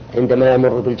عندما يمر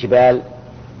بالجبال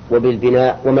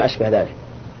وبالبناء وما أشبه ذلك،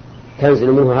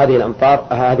 تنزل منه هذه الأمطار،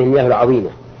 هذه المياه العظيمة.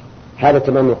 هذا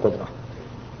تمام القدرة.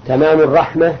 تمام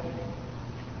الرحمة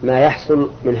ما يحصل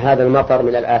من هذا المطر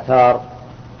من الآثار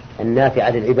النافعة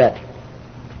للعباد.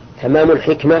 تمام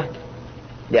الحكمة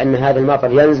لأن هذا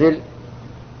المطر ينزل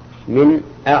من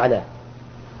أعلى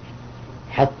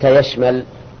حتى يشمل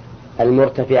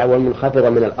المرتفع والمنخفض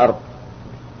من الأرض،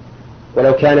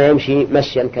 ولو كان يمشي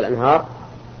مشيا كالأنهار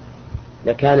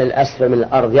لكان الأسفل من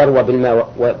الأرض يروى بالماء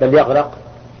بل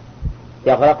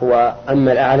يغرق،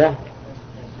 وأما الأعلى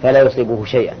فلا يصيبه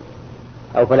شيئا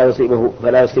أو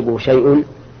فلا يصيبه شيء.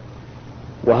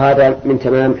 وهذا من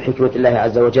تمام حكمة الله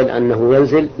عز وجل أنه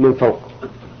ينزل من فوق.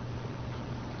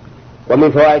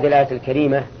 ومن فوائد الآية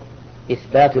الكريمة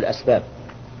إثبات الأسباب،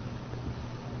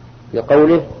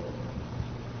 لقوله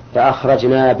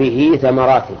فأخرجنا به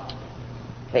ثمرات،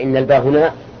 فإن الباء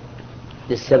هنا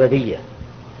للسببية،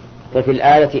 ففي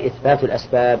الآية إثبات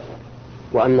الأسباب،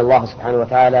 وأن الله سبحانه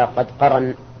وتعالى قد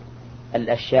قرن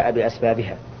الأشياء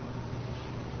بأسبابها.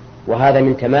 وهذا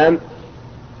من تمام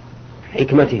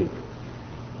حكمتهم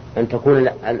أن تكون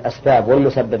الأسباب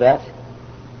والمسببات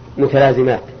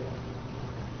متلازمات.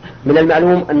 من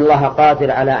المعلوم أن الله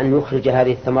قادر على أن يخرج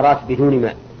هذه الثمرات بدون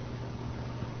ماء،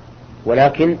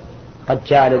 ولكن قد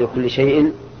جعل لكل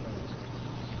شيء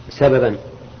سببا.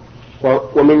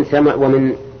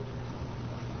 ومن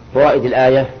فوائد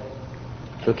الآية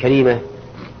الكريمة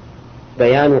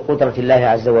بيان قدرة الله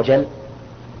عز وجل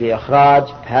بإخراج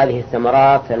هذه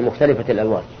الثمرات المختلفة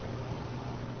الألوان،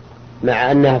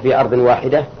 مع أنها في أرض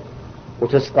واحدة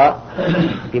وتسقى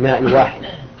بماء واحد.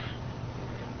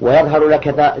 ويظهر لك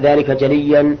ذلك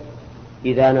جليا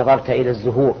إذا نظرت إلى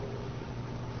الزهور،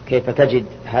 كيف تجد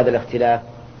هذا الاختلاف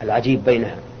العجيب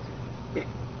بينها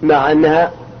مع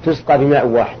أنها تسقى بماء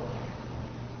واحد.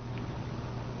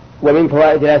 ومن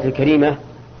فوائد الآية الكريمة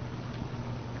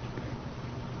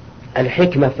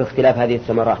الحكمة في اختلاف هذه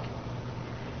الثمرات،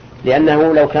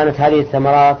 لأنه لو كانت هذه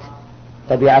الثمرات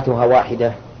طبيعتها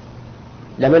واحدة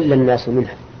لمل الناس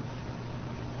منها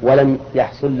ولم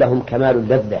يحصل لهم كمال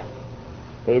اللذة،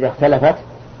 فإذا اختلفت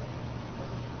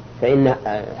فإن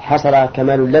حصل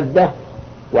كمال اللذة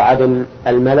وعدم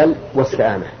الملل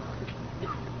والسآمة.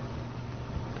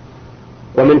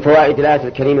 ومن فوائد الآية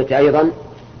الكريمة أيضا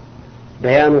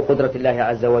بيان قدرة الله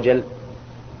عز وجل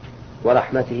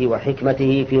ورحمته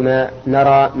وحكمته فيما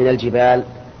نرى من الجبال،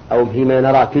 أو فيما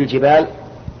نرى في الجبال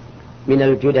من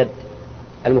الجدد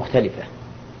المختلفة،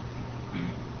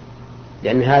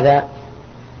 لأن هذا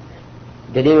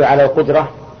دليل على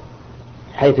القدرة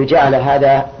حيث جعل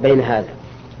هذا بين هذا،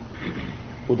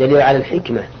 ودليل على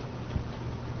الحكمة،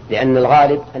 لأن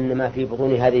الغالب أن ما في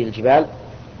بطون هذه الجبال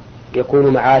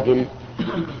يكون معادن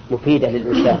مفيدة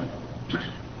للإنسان.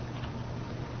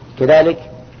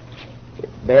 كذلك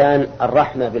بيان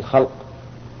الرحمة بالخلق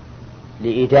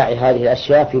لإيداع هذه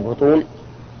الأشياء في بطون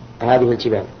هذه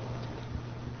الجبال.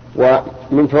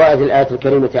 ومن فوائد الآية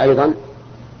الكريمة أيضا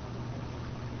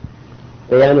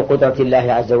بيان قدرة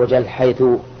الله عز وجل، حيث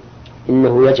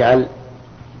إنه يجعل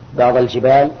بعض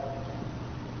الجبال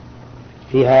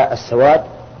فيها السواد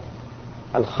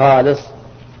الخالص،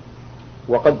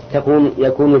 وقد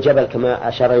يكون الجبل كما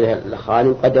أشار إليه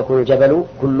الخالق قد يكون الجبل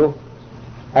كله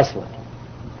أسود،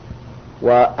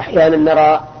 وأحيانا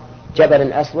نرى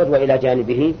جبلا أسود وإلى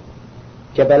جانبه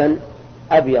جبلا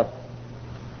أبيض،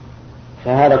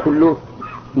 فهذا كله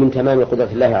من تمام قدرة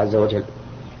الله عز وجل.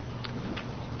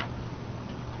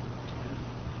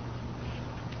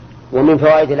 ومن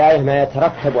فوائد الآية ما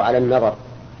يترتب على النظر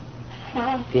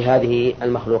في هذه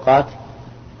المخلوقات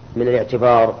من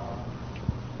الاعتبار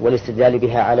والاستدلال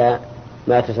بها على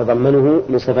ما تتضمنه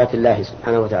من صفات الله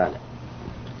سبحانه وتعالى.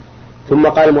 ثم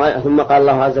قال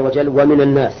الله عز وجل: ومن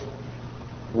الناس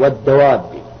والدواب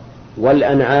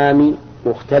والأنعام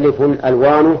مختلف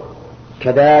ألوانه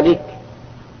كذلك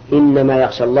إنما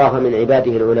يخشى الله من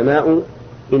عباده العلماء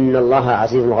إن الله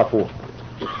عزيز غفور.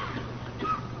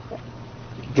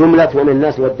 جملة ومن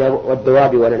الناس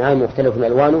والدواب والأنعام مختلف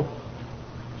ألوانه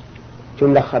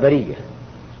جملة خبرية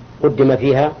قدم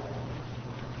فيها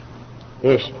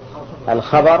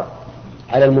الخبر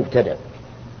على المبتدأ،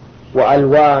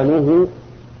 وألوانه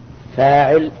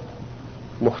فاعل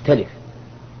مختلف،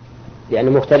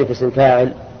 لأن مختلف اسم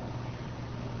فاعل،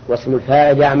 واسم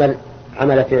الفاعل يعمل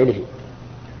عمل فعله.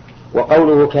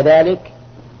 وقوله كذلك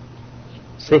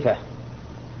صفة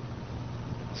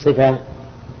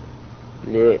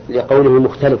لقوله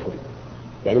مختلف،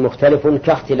 يعني مختلف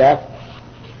كاختلاف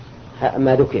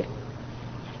ما ذكر.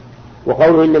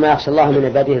 وقوله إنما يخشى الله من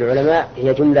عباده العلماء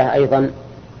هي جملة أيضا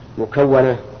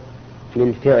مكونة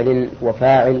من فعل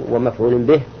وفاعل ومفعول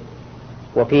به،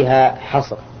 وفيها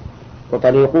حصر،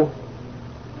 وطريقه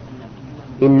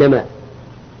إنما.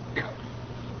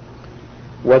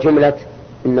 وجملة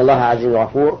إن الله عزيز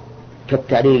غفور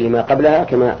كالتعليل لما قبلها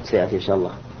كما سيأتي إن شاء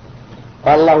الله.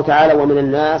 قال الله تعالى: ومن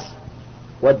الناس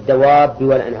والدواب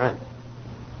والأنعام.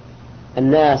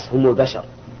 الناس هم البشر،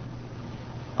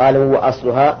 قالوا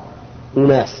وأصلها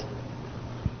أناس،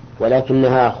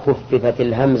 ولكنها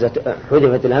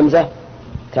حذفت الهمزة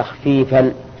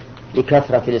تخفيفا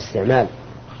لكثرة الاستعمال،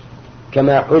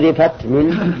 كما حذفت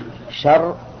من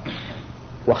شر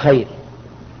وخير،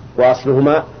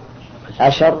 وأصلهما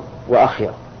أشر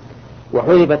وأخير.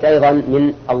 وحذفت أيضا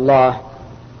من الله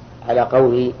على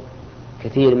قول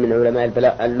كثير من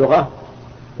علماء اللغة،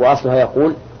 وأصلها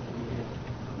يقول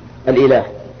الإله.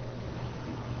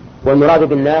 والمراد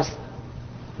بالناس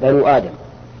بنو آدم،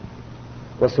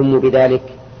 وسموا بذلك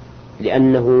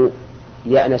لأنه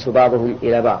يأنس بعضهم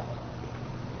إلى بعض.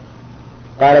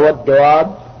 قال: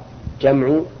 والدواب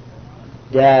جمع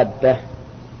دابة،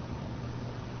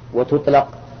 وتطلق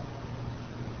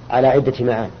على عدة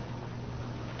معاني.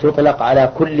 تطلق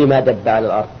على كل ما دب على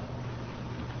الأرض،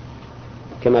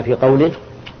 كما في قوله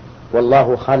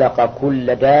والله خلق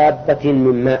كل دابة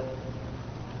من ماء،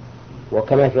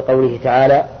 وكما في قوله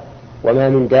تعالى وما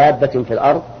من دابة في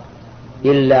الأرض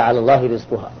إلا على الله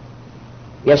رزقها،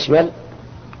 يشمل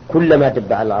كل ما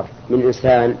دب على الأرض من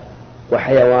إنسان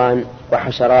وحيوان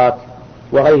وحشرات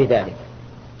وغير ذلك.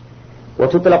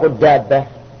 وتطلق الدابة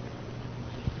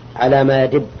على ما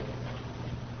يدب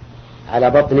على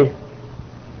بطنه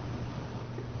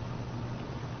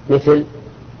مثل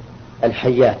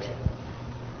الحيات،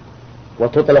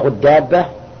 وتطلق الدابة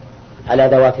على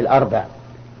ذوات الأربع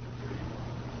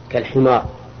كالحمار.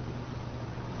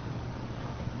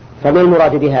 فما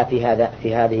المراد بها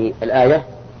في هذه الآية؟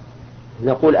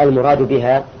 نقول المراد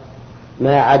بها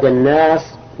ما عدا الناس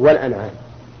والأنعام،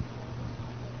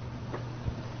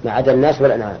 ما عدا الناس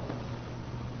والأنعام،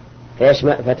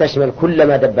 فتشمل كل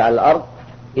ما دب على الأرض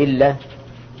إلا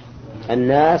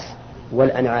الناس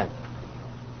والأنعام.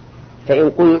 فإن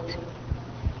قلت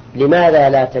لماذا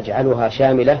لا تجعلها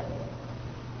شاملة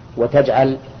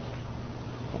وتجعل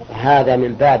هذا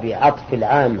من باب عطف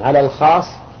العام على الخاص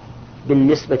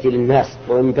بالنسبة للناس،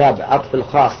 ومن باب عطف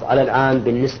الخاص على العام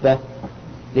بالنسبة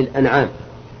للأنعام؟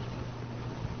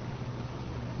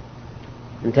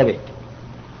 انتبه،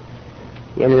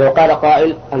 يعني لو قال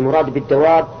قائل المراد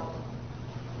بالدواب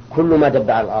كل ما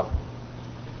دب على الأرض،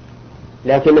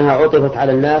 لكنها عطفت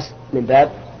على الناس من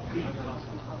باب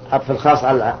عطف الخاص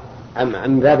على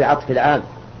من باب عطف العام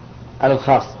على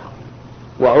الخاص،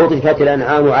 وعطفت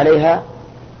الأنعام عليها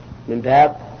من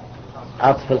باب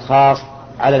عطف الخاص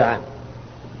على العام.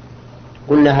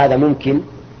 قلنا هذا ممكن،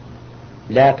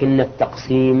 لكن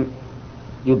التقسيم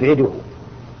يبعده،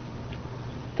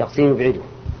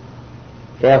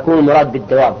 فيكون المراد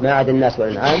بالدواب ما عدا الناس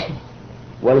والأنعام،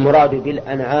 والمراد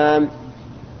بالأنعام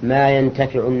ما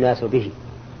ينتفع الناس به،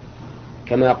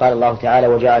 كما قال الله تعالى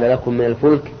وجعل لكم من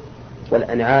الفلك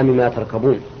والأنعام ما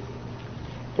تركبون.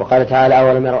 وقال تعالى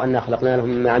أولم يروا أنا خلقنا لهم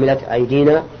مما عملت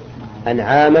أيدينا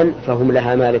أنعاما فهم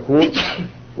لها مالكون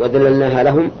وذللناها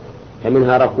لهم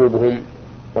فمنها ركوبهم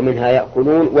ومنها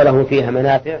يأكلون ولهم فيها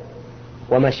منافع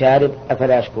ومشارب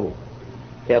أفلا يشكرون.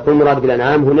 فيكون مراد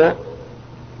بالأنعام هنا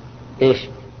إيش؟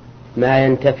 ما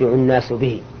ينتفع الناس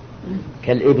به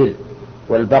كالإبل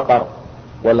والبقر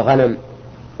والغنم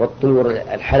والطيور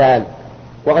الحلال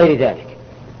وغير ذلك.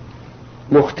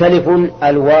 مختلف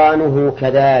ألوانه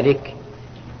كذلك.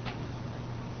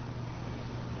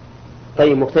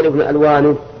 طيب، مختلف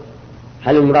ألوانه،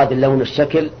 هل المراد اللون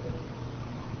الشكل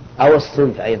أو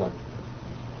الصنف أيضا؟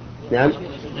 نعم،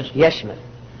 يشمل.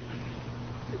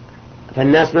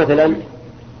 فالناس مثلا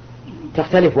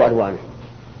تختلف ألوانه،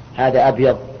 هذا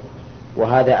أبيض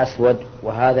وهذا أسود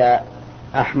وهذا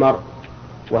أحمر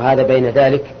وهذا بين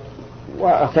ذلك،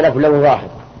 واختلف اللون ظاهر.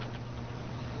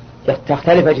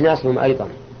 تختلف أجناسهم أيضا،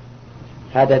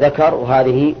 هذا ذكر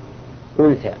وهذه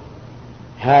أنثى،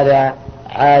 هذا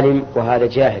عالم وهذا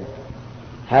جاهل،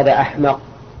 هذا أحمق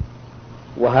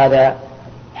وهذا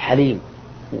حليم،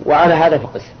 وعلى هذا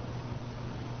فقس.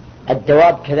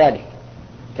 الدواب كذلك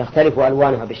تختلف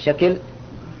ألوانها بالشكل،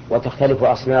 وتختلف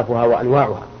أصنافها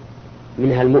وأنواعها،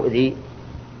 منها المؤذي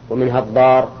ومنها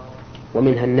الضار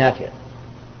ومنها النافع،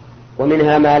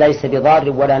 ومنها ما ليس بضار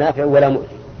ولا نافع ولا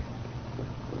مؤذي،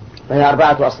 فهي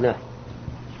 4 أصناف،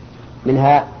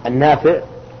 منها النافع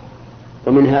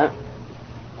ومنها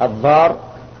الضار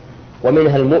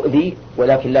ومنها المؤذي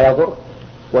ولكن لا يضر،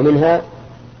 ومنها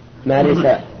ما ليس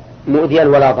مؤذيا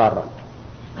ولا ضارا.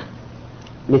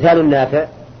 مثال النافع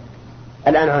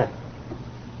الأنعام،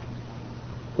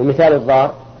 ومثال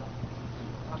الضار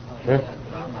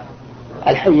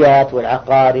الحيات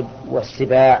والعقارب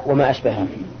والسباع وما أشبهها،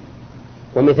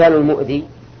 ومثال المؤذي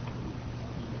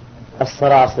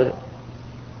الصراصر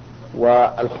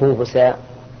والخنفساء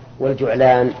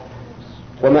والجعلان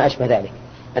وما أشبه ذلك.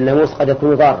 الناموس قد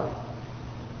يكون ضارا،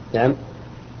 نعم.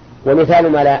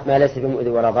 ومثال ما ليس بمؤذي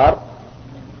ولا ضار،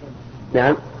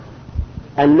 نعم،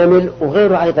 النمل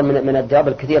وغيره أيضا من الدواب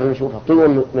الكثير نشوفها.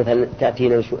 طيور مثلا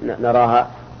تأتينا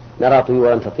نرى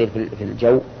طيورا تطير في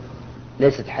الجو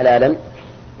ليست حلالا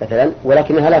مثلا،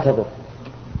 ولكنها لا تضر.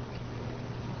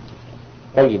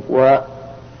 طيب،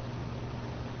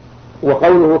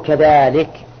 وقوله كذلك،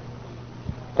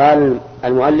 قال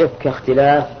المؤلف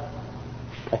كاختلاف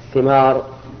الثمار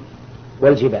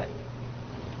والجبال،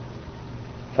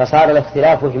 فصار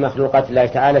الاختلاف في مخلوقات الله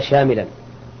تعالى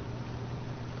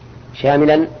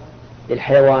شاملا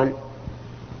للحيوان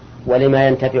ولما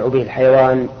ينتفع به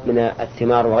الحيوان من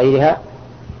الثمار وغيرها،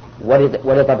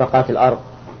 ولطبقات الأرض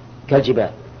كالجبال.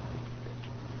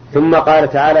 ثم قال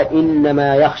تعالى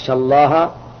إنما يخشى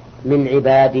الله من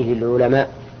عباده العلماء.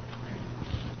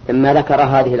 لما ذكر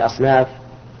هذه الأصناف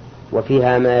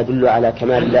وفيها ما يدل على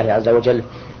كمال الله عز وجل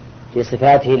في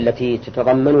صفاته التي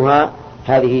تتضمنها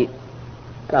هذه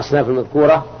الأصناف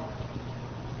المذكورة،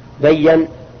 بين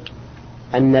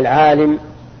أن العالم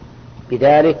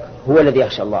بذلك هو الذي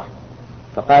يخشى الله،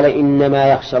 فقال إنما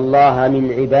يخشى الله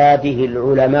من عباده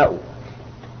العلماء،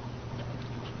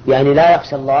 يعني لا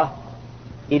يخشى الله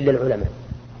إلا العلماء.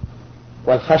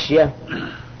 والخشية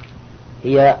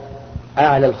هي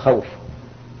أعلى الخوف،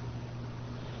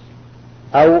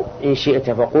 أو إن شئت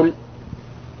فقل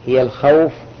هي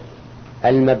الخوف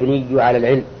المبني على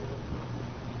العلم،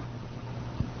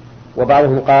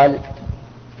 وبعضهم قال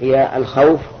هي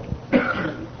الخوف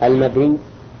المبني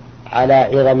على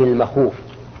عظم المخوف،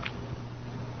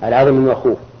 العظم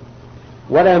المخوف.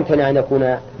 ولا يمكن أن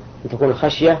تكون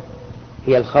الخشية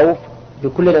هي الخوف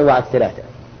بكل الأنواع الثلاثة،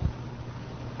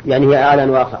 يعني هي أعلى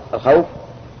أنواع الخوف،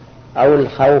 أو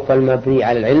الخوف المبني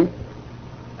على العلم،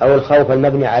 أو الخوف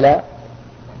المبني على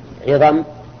عظم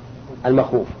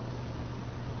المخوف.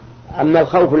 أما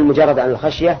الخوف المجرد عن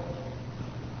الخشية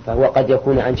فهو قد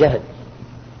يكون عن جهل،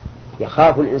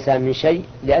 يخاف الإنسان من شيء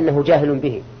لأنه جاهل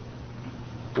به،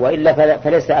 وإلا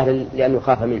فليس أهلا لأنه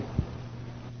خاف منه.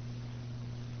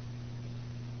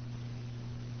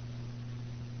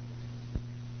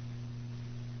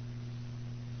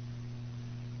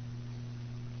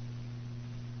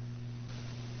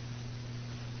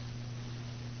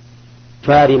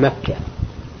 كفار مكة.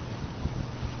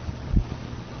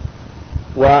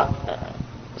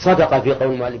 وصدق في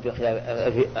قول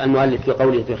المؤلف في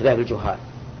قوله في خلاف الجهال.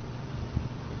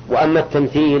 وأما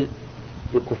التمثيل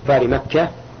بكفار مكة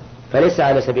فليس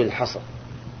على سبيل الحصر،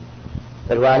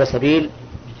 بل هو على سبيل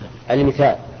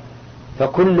المثال،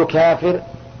 فكل كافر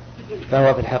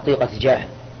فهو في الحقيقة جاهل،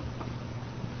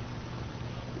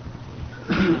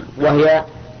 وهي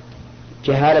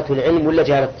جهالة العلم ولا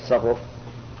جهالة التصرف؟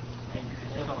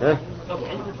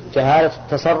 جهالة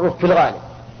التصرف في الغالب،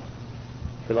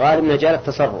 في الغالب من جهالة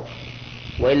التصرف،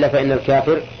 وإلا فإن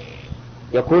الكافر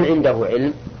يكون عنده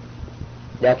علم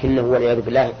لكنه والعياذ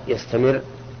بالله يستمر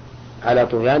على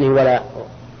طغيانه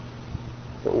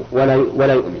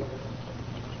ولا يؤمن.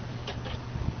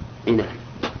 نعم.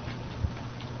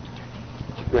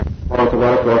 الله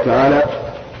تبارك وتعالى: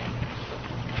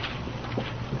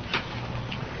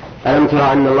 ألم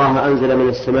تر أن الله أنزل من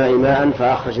السماء ماء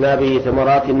فأخرجنا به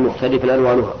ثمرات مختلفا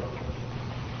ألوانها.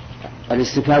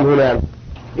 الاستفهام هنا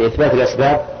لإثبات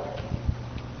الأسباب،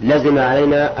 لزم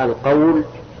علينا القول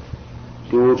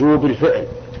بوجوب الفعل،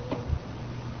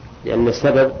 لأن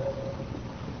السبب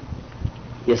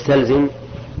يستلزم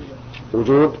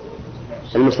وجود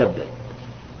المسبب،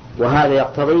 وهذا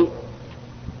يقتضي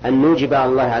أن نوجب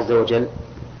على الله عز وجل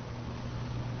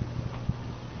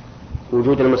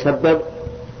وجود المسبب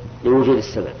لوجود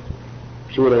السبب.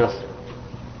 شو النص؟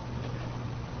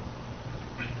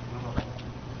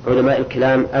 علماء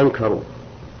الكلام أنكروا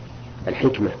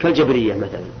الحكمة كالجبرية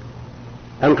مثلا،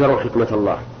 أنكروا حكمة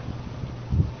الله،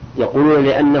 يقولون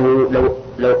لأنه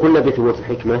لو قلنا بثبوت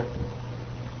الحكمة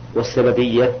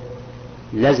والسببية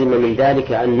لزم من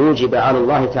ذلك أن نوجب على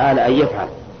الله تعالى أن يفعل،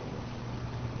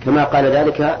 كما قال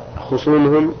ذلك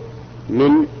خصومهم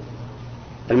من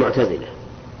المعتزلة.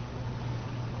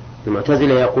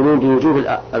 المعتزلة يقولون بوجوب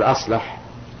الأصلح،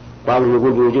 بعضهم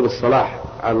يقول بوجوب الصلاح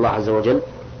على الله عز وجل،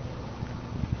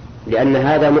 لأن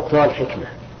هذا مقتضى الحكمة.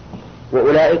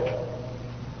 وأولئك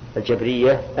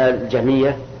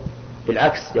الجهمية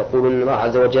بالعكس يقولون أن الله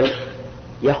عز وجل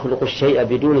يخلق الشيء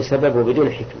بدون سبب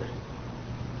وبدون حكمة،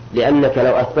 لأنك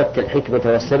لو أثبتت الحكمة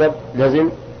والسبب لازم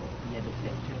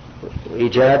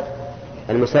إيجاد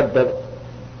المسبب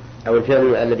أو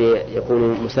الفعل الذي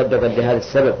يكون مسببا لهذا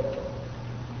السبب،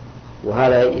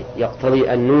 وهذا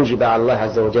يقتضي أن نوجب على الله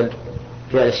عز وجل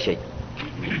فعل الشيء.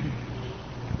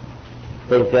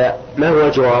 طيب، فما هو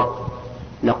الجواب؟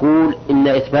 نقول إن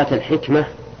إثبات الحكمة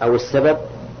أو السبب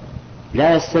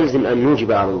لا يستلزم أن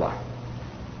نوجب على الله،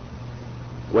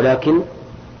 ولكن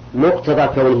مقتضى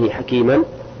كونه حكيما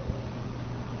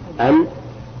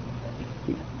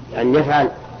أن يفعل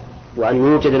وأن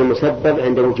يوجد المسبب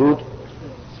عند وجود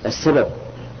السبب،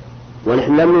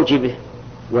 ونحن لم نوجبه،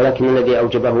 ولكن الذي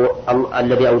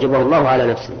أوجبه الله على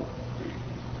نفسه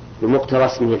بمقتضى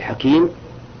اسمه الحكيم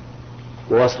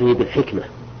ووصفه بالحكمة.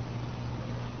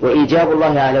 وإيجاب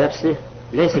الله على نفسه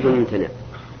ليس بممتنع،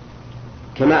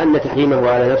 كما أن تحريمه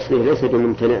على نفسه ليس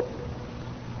بممتنع،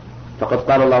 فقد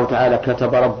قال الله تعالى: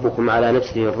 كتب ربكم على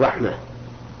نفسه الرحمة.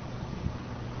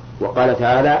 وقال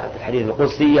تعالى في الحديث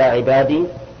القدسي: يا عبادي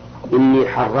إني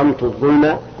حرمت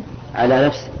الظلم على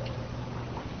نفسي.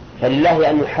 فلله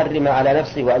أن يحرم على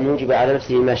نفسه وأن يوجب على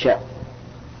نفسه ما شاء،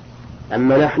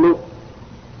 أما نحن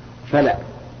فلا،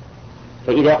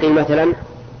 فإذا قيل مثلا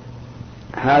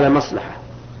هذا مصلحة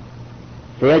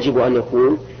فيجب أن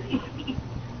يكون،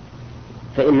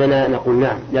 فإننا نقول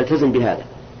نعم نلتزم بهذا،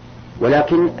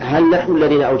 ولكن هل نحن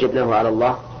الذين أوجبناه على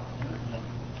الله؟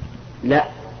 لا،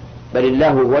 بل الله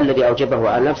هو الذي أوجبه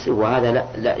على نفسه، وهذا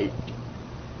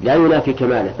لا ينافي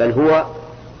كماله، بل هو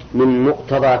من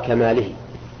مقتضى كماله.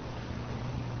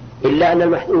 إلا أن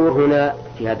المحذور هنا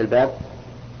في هذا الباب،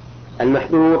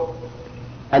 المحذور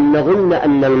أن نظن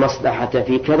أن المصلحة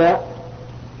في كذا،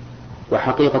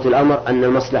 وحقيقة الأمر أن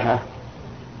المصلحة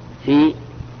في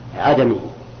عدمه،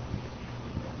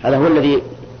 هذا هو الذي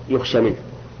يخشى منه.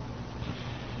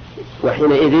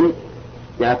 وحينئذ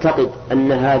نعتقد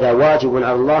أن هذا واجب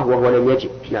على الله وهو لم يجب،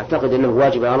 نعتقد أنه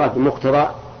واجب على الله بمقتضى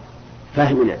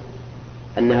فهمنا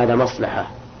أن هذا مصلحة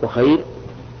وخير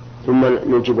ثم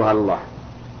نوجبها على الله،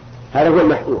 هذا هو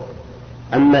المحذور.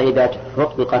 أما إذا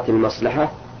حققت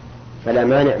المصلحة فلا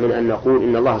مانع من أن نقول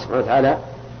إن الله سبحانه وتعالى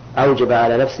أوجب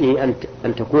على نفسه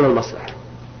أن تكون المصلحة،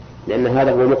 لأن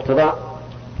هذا هو مقتضى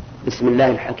بسم الله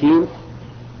الحكيم.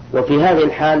 وفي هذه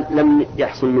الحال لم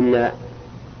يحصل منا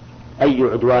أي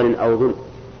عدوان أو ظلم،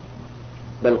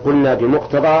 بل قلنا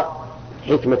بمقتضى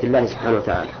حكمة الله سبحانه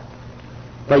وتعالى.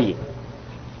 طيب،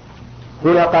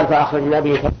 هنا قال فأخرجنا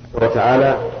به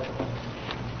وتعالى.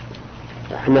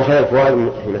 احنا خير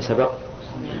الفوائد هنا سبق.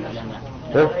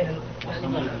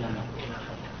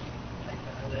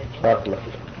 بارك الله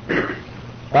فيك.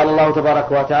 قال الله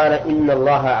تبارك وتعالى إن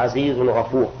الله عزيز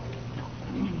غفور.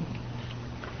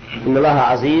 إن الله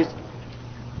عزيز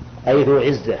أي ذو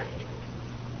عزة.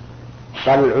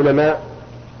 قال العلماء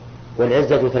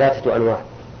والعزة 3 أنواع: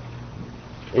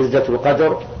 عزة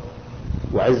القدر،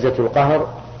 وعزة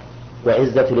القهر،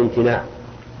 وعزة الامتناع.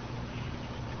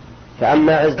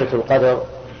 فأما عزة القدر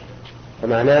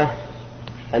فمعناه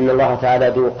أن الله تعالى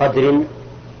ذو قدر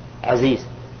عزيز،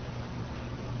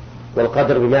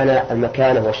 والقدر بمعنى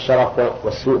المكانة والشرف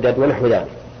والسؤدد ونحو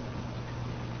ذلك.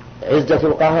 عزة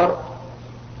القهر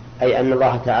أي أن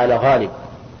الله تعالى غالب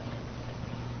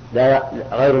لا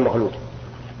غير مغلوب،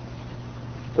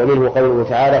 ومنه قوله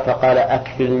تعالى فقال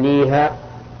أكفلنيها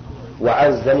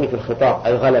وعزني في الخطاب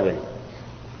أي غلبني.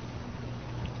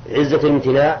 عزة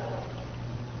الامتناع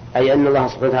أي أن الله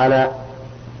سبحانه وتعالى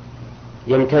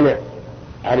يمتنع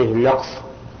عليه النقص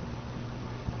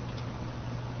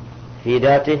في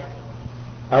ذاته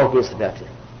أو في صفاته.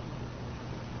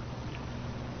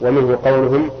 ومنه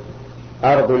قولهم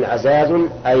أرض عزاز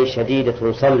أي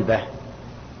شديدة صلبة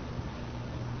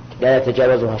لا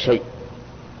يتجاوزها شيء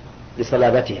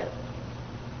لصلابتها،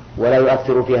 ولا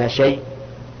يؤثر فيها شيء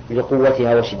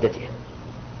لقوتها وشدتها.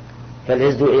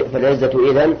 فالعزة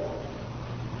إذن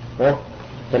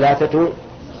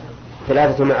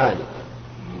ثلاثة معاني: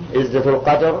 عزة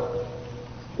القدر،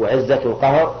 وعزة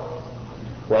القهر،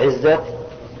 وعزة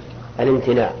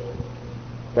الامتناع.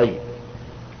 طيب،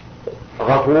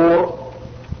 غفور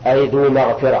أي ذو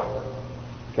مغفرة،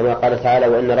 كما قال تعالى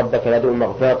وإن ربك لذو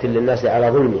مغفرة للناس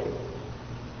على ظلمهم.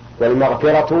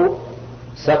 والمغفرة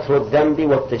ستر الذنب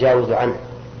والتجاوز عنه،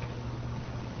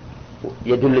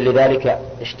 يدل لذلك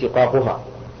اشتقاقها،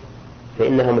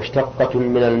 فإنها مشتقة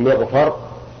من المغفر،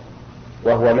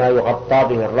 وهو ما يغطى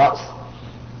به الرأس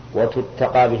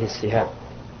وتتقى به السهام.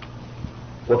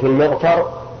 وفي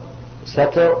المغفر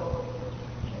ستر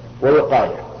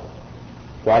ووقاية،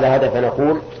 وعلى هذا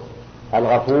فنقول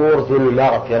الغفور ذو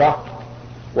المغفرة،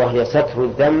 وهي ستر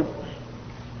الذنب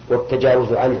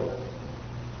والتجاوز عنه.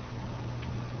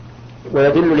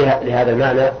 ويدل لهذا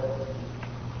المعنى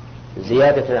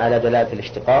زيادة على دلالة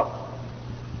الاشتقاق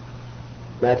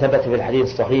ما ثبت في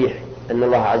الحديث الصحيح أن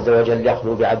الله عز وجل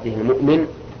يخلو بعبده المؤمن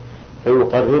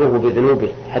فيقرره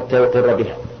بذنوبه حتى يقر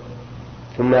بها،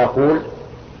 ثم يقول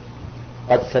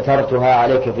قد سترتها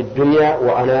عليك في الدنيا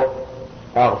وأنا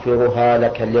أغفرها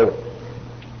لك اليوم،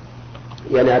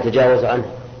 يعني أتجاوز عنه.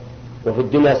 وفي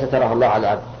الدنيا سترها الله على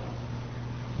العبد.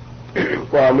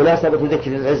 ومناسبة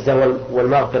ذكر العزة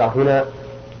والمغفرة هنا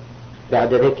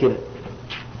بعد ذكر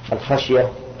الخشية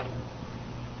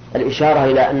الإشارة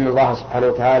إلى أن الله سبحانه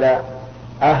وتعالى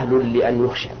أهل لأن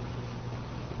يخشى،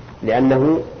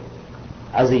 لأنه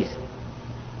عزيز،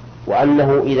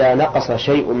 وأنه إذا نقص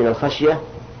شيء من الخشية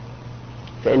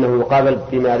فإنه يقابل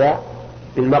بماذا؟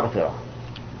 بالمغفرة.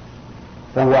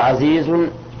 فهو عزيز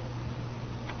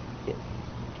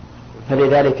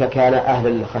فلذلك كان أهلا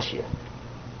للخشية،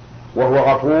 وهو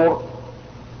غفور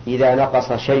إذا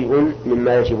نقص شيء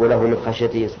مما يجب له من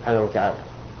خشيته سبحانه وتعالى.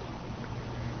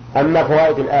 أما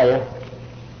فوائد الآية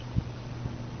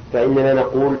فإننا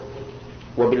نقول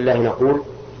وبالله نقول: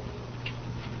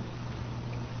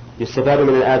 يستفاد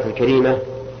من الآية الكريمة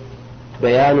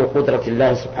بيان قدرة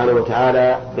الله سبحانه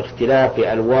وتعالى باختلاف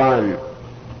ألوان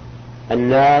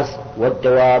الناس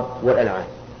والدواب والأنعام،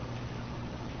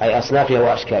 أي أصنافها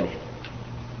وأشكالها،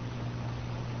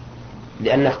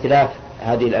 لأن اختلاف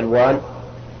هذه الألوان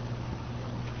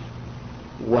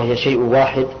وهي شيء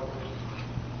واحد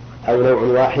أو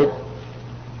نوع واحد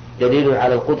دليل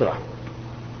على القدرة.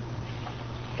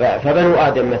 فبنو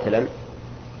آدم مثلا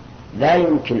لا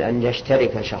يمكن أن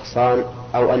يشترك شخصان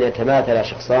أو أن يتماثل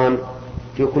شخصان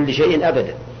في كل شيء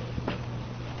أبدا،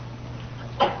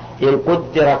 إن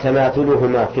قدر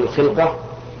تماثلهما في الخلقة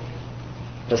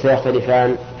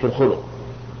فسيختلفان في الخلق،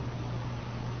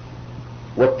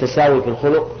 والتساوي في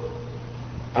الخلق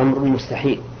أمر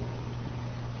مستحيل،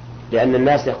 لأن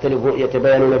الناس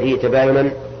يتباينون فيه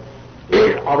تباينا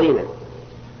عظيما،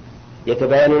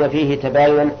 يتباينون فيه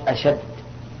تباينا أشد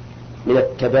من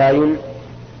التباين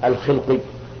الخلقي،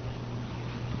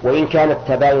 وإن كان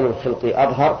التباين الخلقي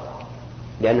أظهر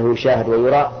لأنه يشاهد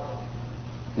ويرى،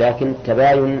 لكن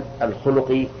تباين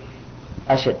الخلق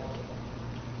أشد،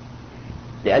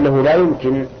 لأنه لا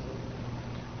يمكن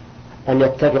أن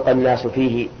يتفق الناس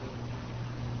فيه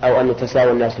أو أن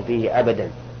يتساوى الناس فيه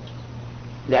أبدا،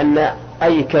 لأن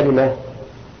أي كلمة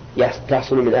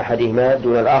تحصل من أحدهما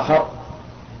دون الآخر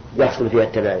يحصل فيها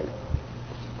التباين.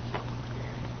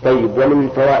 طيب، ومن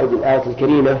فوائد الآية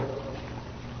الكريمة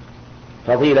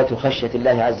فضيلة خشية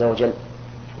الله عز وجل،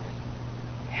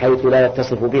 حيث لا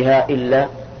يتصف بها إلا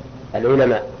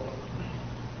العلماء.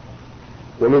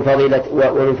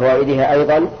 ومن فوائدها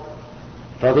أيضا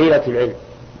فضيلة العلم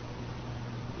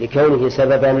لكونه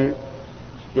سببا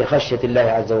لخشية الله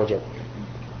عز وجل،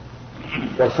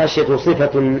 والخشية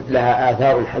صفة لها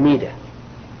آثار حميدة،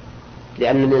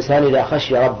 لأن الإنسان إذا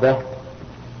خشي ربه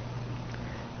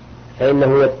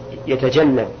فإنه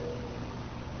يتجنب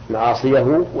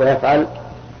معاصيه ويفعل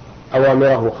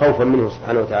أوامره خوفا منه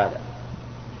سبحانه وتعالى.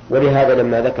 ولهذا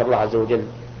لما ذكر الله عز وجل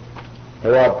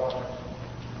ثواب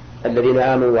الذين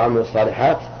آمنوا وعملوا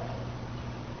الصالحات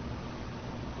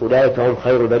أولئك هم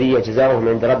خير البرية جزاؤهم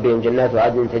عند ربهم جنات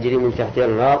عدن تجري من تحتها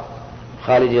الأنهار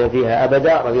خالدين فيها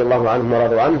أبدا رضي الله عنهم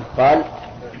ورضوا عنه، قال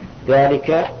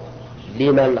ذلك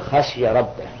لمن خشي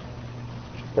ربه،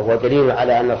 وهو دليل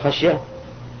على أن الخشية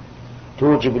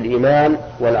توجب الإيمان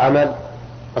والعمل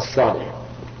الصالح.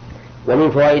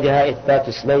 ومن فوائدها إثبات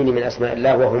اسمين من أسماء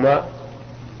الله وهما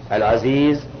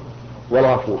العزيز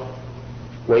والغفور،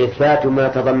 وإثبات ما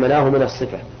تضمناه من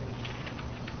الصفة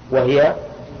وهي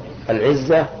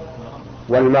العزة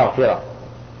والمغفرة،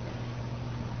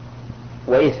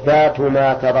 وإثبات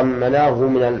ما تضمناه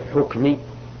من الحكم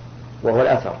وهو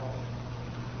الأثر.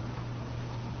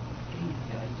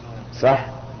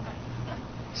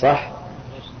 صح.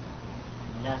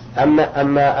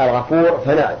 أما الغفور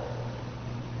فنعم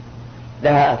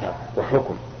لها أثر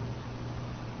وحكم،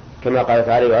 كما قال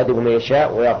تعالى يعذب من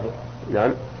يشاء ويغفر،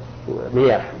 نعم،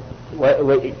 ويرحم.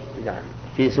 نعم،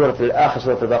 في سورة الآخر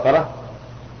سورة البقرة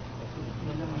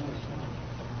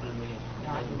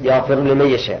يغفر لمن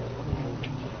يشاء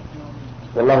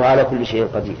والله على كل شيء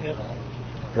قدير.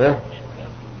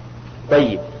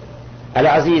 طيب،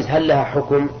 العزيز هل لها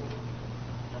حكم؟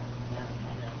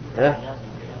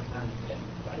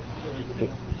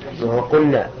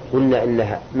 قلنا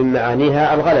إنها من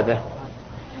معانيها الغلبة،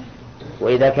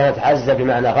 وإذا كانت عزة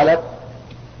بمعنى غلب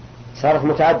صارت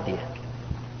متعدية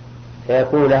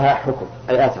فيكون لها حكم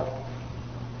أي أثر.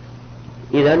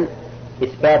 إذن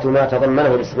إثبات ما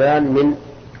تضمنه الإسلام من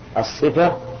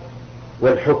الصفة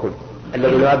والحكم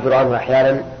الذي نعبر عنه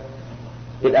أحيانا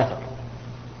بالأثر.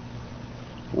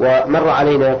 ومر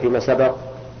علينا فيما سبق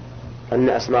أن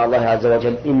أسماء الله عز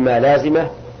وجل إما لازمة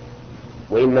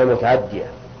وإما متعدية،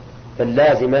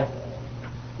 فاللازمة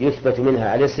يثبت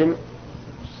منها الاسم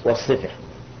والصفة،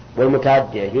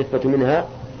 والمتعدية يثبت منها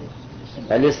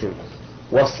الاسم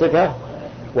والصفة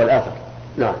والأثر.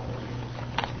 نعم.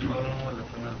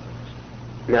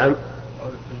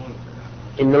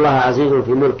 إن الله عزيز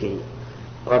في ملكه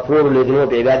غفور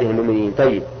لذنوب عباده المؤمنين.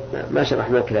 طيب، ما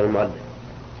شرحنا كلام المؤلف.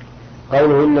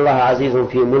 قوله إن الله عزيز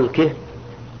في ملكه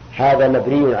هذا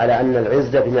مبني على أن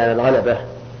العزة بمعنى الغلبة،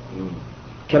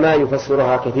 كما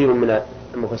يفسرها كثير من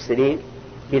المفسرين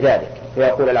بذلك،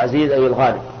 فيقول العزيز أي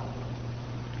الغالب،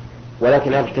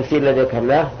 ولكن هذا التفسير الذي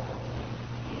ذكرناه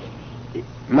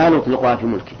ما نطلقها في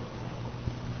ملكه،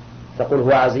 تقول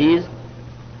هو عزيز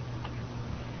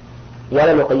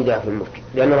ولا نقيدها في الملك،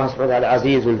 لأن الله سبحانه وتعالى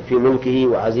عزيز في ملكه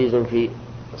وعزيز في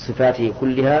صفاته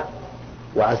كلها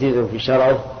وعزيز في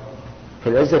شرعه،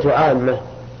 فالعزة عامة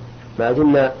ما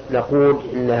دمنا نقول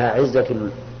إنها عزة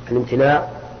الامتناع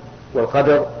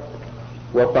والقدر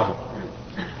والقهر.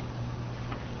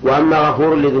 وأما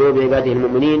غفور لذنوب عباده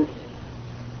المؤمنين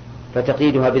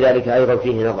فتقييدها بذلك أيضا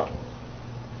فيه نظر،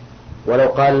 ولو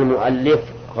قال المؤلف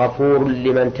غفور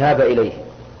لمن تاب إليه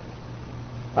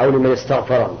أو لمن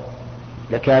استغفره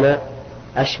لكان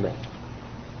أشمل،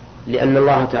 لأن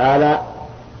الله تعالى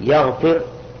يغفر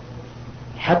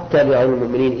حتى لغير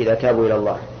المؤمنين إذا تابوا إلى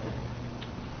الله.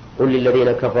 قل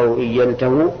للذين كفروا إن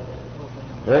ينتهوا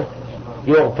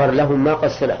يغفر لهم ما قد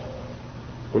سلف.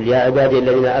 قل يا عبادي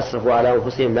الذين أسرفوا على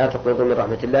أنفسهم لا تقنطوا من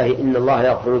رحمة الله إن الله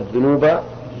يغفر الذنوب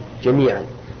جميعا،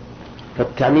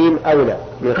 فالتعميم أولى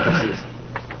من التخصيص.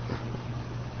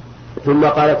 ثم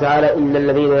قال تعالى إن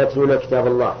الذين يتلون كتاب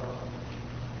الله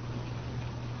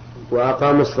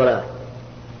وأقاموا الصلاة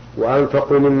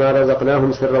وأنفقوا مما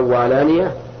رزقناهم سرا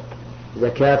وعلانية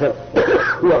زكاة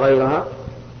وغيرها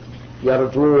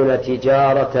يرجون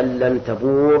تجارة لن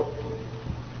تبور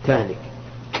تهلك.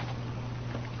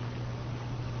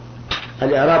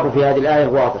 الإعراب في هذه الآية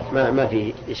واضح ما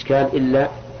فيه إشكال، إلا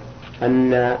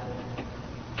أن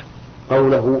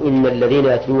قوله إن الذين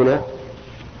يتلون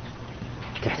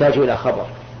تحتاج إلى خبر.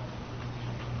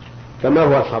 فما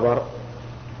هو الخبر؟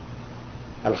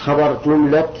 الخبر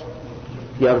جملة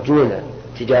يرجون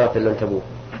تجارة لن تبور.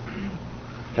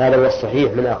 هذا هو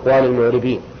الصحيح من أقوال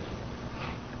المعربين،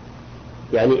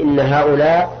 يعني إن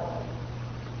هؤلاء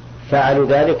فعلوا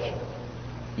ذلك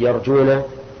يرجون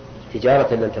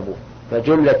تجارة لن تبور،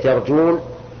 فجملة يرجون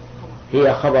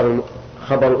هي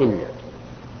خبر إن.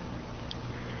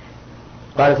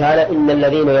 قال تعالى إن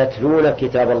الذين يتلون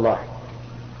كتاب الله،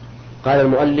 قال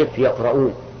المؤلف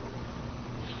يقرؤون،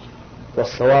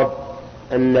 والصواب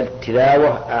أن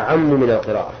التلاوة أعم من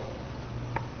القراءة.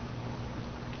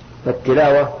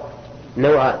 فالتلاوة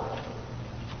نوعان: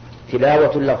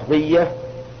 تلاوة لفظية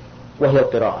وهي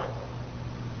القراءة،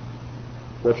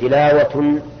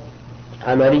 وتلاوة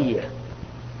عملية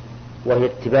وهي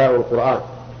اتباع القرآن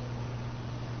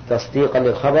تصديقا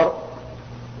للخبر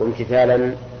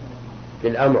وامتثالا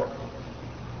للأمر.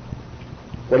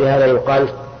 ولهذا يقال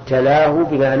تلاه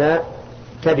بمعنى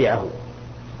تبعه،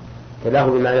 تلاه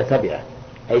بمعنى تبعه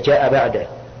أي جاء بعده.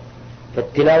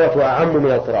 فالتلاوة أعم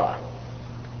من القراءة.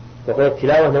 يقول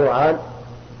التلاوة نوعان: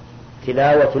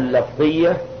 تلاوة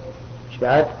لفظية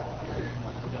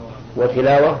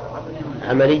وتلاوة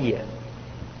عملية.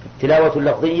 التلاوة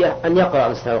اللفظية أن يقرأ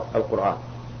الإنسان القرآن،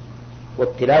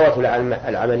 والتلاوة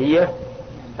العملية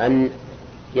أن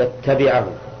يتبعه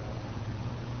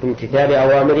بامتثال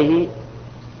أوامره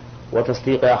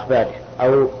وتصديق أخباره،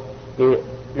 أو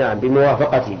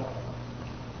بموافقته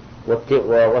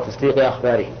وتصديق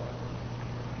أخباره.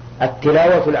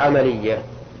 التلاوة العملية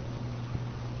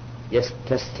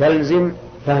تستلزم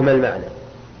فهم المعنى،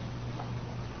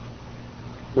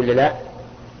 ولا لا؟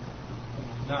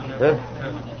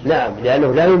 نعم،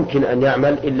 لأنه لا يمكن أن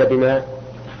يعمل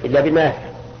إلا بما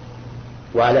يفهم.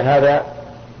 وعلى هذا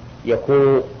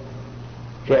يكون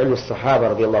فعل الصحابة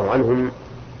رضي الله عنهم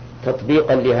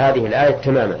تطبيقا لهذه الآية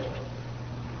تماما،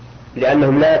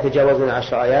 لأنهم لا يتجاوزون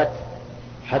 10 آيات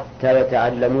حتى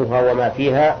يتعلموها وما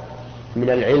فيها من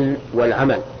العلم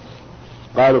والعمل.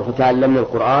 قالوا فتعلمنا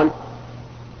القرآن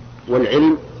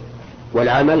والعلم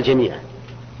والعمل جميعا.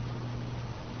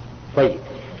 طيب،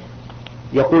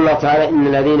 يقول الله تعالى إن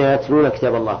الذين يتلون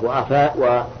كتاب الله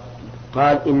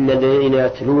وقال إن الذين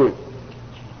يتلون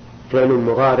فعل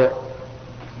مضارع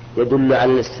يدل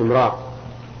على الاستمرار،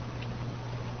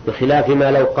 بخلاف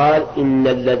ما لو قال إن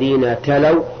الذين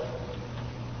تلوا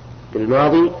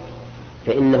بالماضي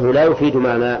فإنه لا يفيد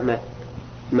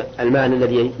المعنى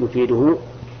الذي يفيده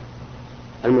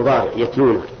المضارع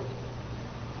يتلونه.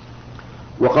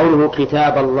 وقوله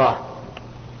كتاب الله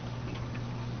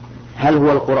هل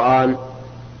هو القرآن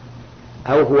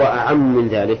أو هو أعم من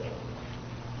ذلك؟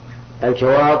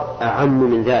 الجواب أعم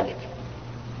من ذلك.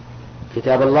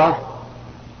 كتاب الله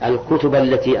الكتب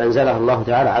التي أنزلها الله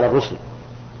تعالى على الرسل،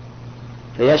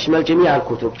 فيشمل جميع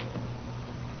الكتب،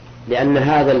 لأن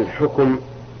هذا الحكم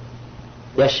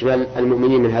يشمل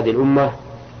المؤمنين من هذه الأمة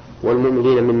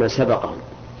والمؤمنين ممن سبقهم.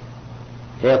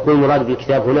 فيكون المراد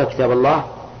بالكتاب هنا كتاب الله،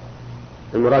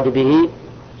 المراد به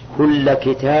كل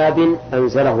كتاب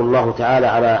أنزله الله تعالى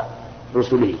على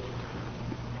رسله.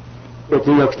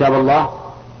 يتلون كتاب الله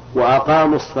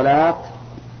وأقاموا الصلاة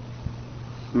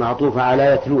معطوفة على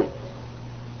يتلون.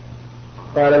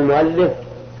 قال المؤلف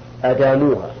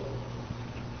أداموها،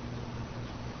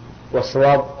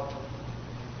 والصواب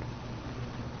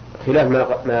خلاف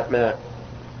ما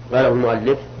قاله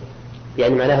المؤلف،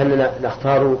 يعني معناها أننا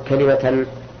نختار كلمة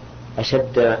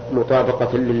أشد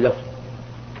مطابقة لللفظ.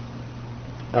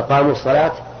 أقاموا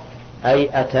الصلاة أي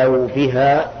أتوا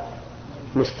بها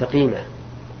مستقيمة،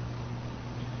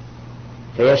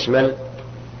 فيشمل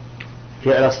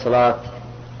فعل الصلاة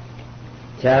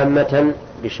تامة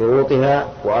بشروطها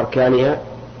وأركانها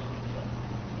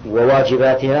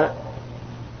وواجباتها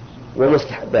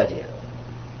ومستحباتها.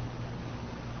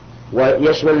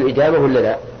 ويشمل الإدامة ولا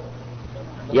لا؟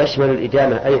 يشمل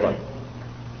الإدامة أيضا،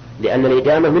 لأن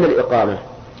الإدامة من الإقامة.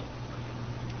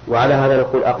 وعلى هذا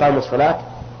نقول أقاموا الصلاة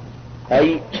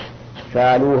أي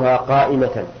فعلوها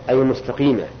قائمة أي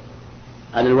مستقيمة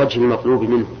على الوجه المطلوب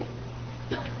منه.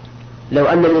 لو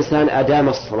أن الإنسان أدام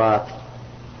الصلاة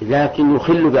لكن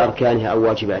يخل بأركانها أو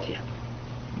واجباتها،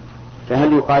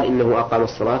 فهل يقال إنه أقام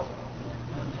الصلاة؟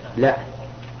 لا.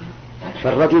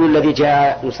 فالرجل الذي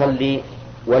جاء يصلي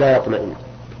ولا يطمئن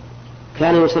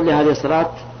كان يصلي هذه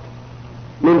الصلاة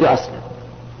منذ أسلم،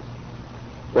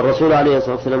 والرسول عليه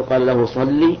الصلاة والسلام قال له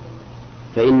صلي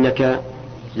فإنك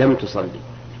لم تصلي،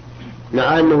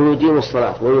 مع أنه يديم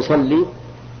الصلاة ويصلي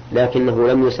لكنه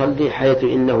لم يصلي، حيث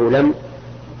إنه لم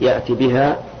يأتي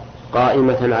بها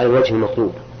قائمة على الوجه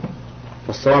المطلوب.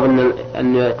 فالصواب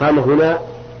أن الإقامة هنا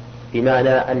بمعنى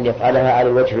أن يفعلها على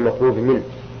الوجه المطلوب منه.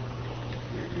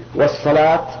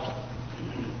 والصلاة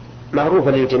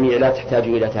معروفة للجميع لا تحتاج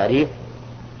إلى تعريف،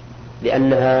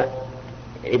 لأنها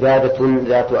عبادة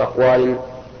ذات أقوال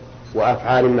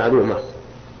وأفعال معلومة،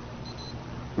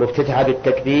 مفتتحة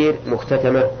بالتكبير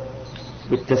مختتمة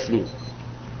بالتسليم.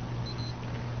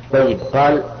 طيب،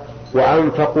 قال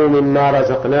وأنفقوا مما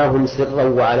رزقناهم سرا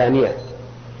وعلانية.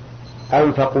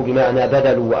 أنفقوا بمعنى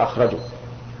بذلوا وأخرجوا،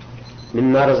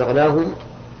 مما رزقناهم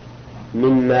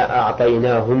مما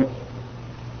أعطيناهم،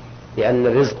 لأن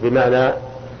الرزق بمعنى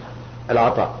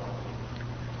العطاء.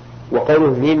 وقوله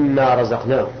مما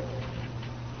رزقناهم،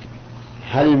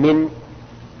 هل من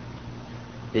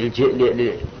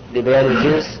لبيان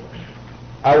الجنس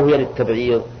أو هي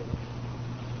للتبعيض؟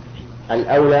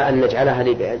 الأولى أن نجعلها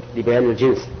لبيان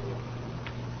الجنس،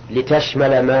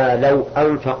 لتشمل ما لو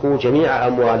أنفقوا جميع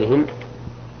أموالهم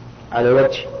على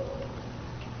الوجه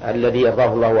الذي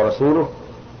يرضاه الله ورسوله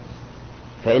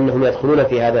فإنهم يدخلون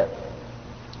في هذا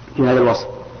الوصف.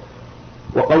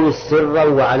 وقول سرا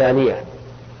وعلانية،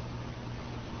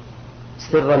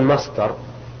 سرا مصدر،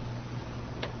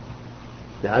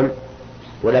 نعم،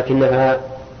 ولكنها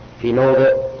في موضع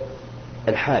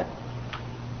الحال،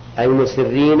 أي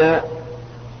مسرين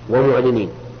ومعلنين.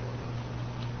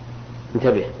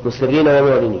 انتبه، مسرين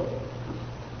ومعلنين.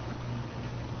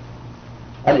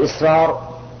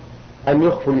 الإصرار أن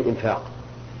يخفوا الإنفاق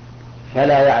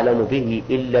فلا يعلم به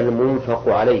إلا المنفق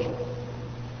عليه،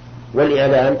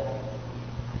 والإعلان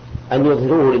أن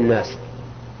يظهروه للناس،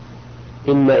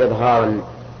 إما إظهارا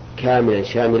كاملا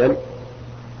شاملا،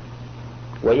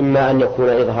 وإما أن يكون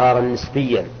إظهارا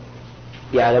نسبيا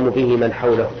يعلم به من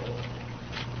حوله.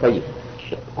 طيب،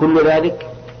 كل ذلك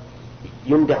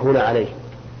يمدحون عليه،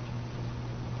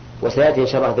 وسيأتي إن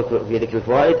شاء الله في ذكر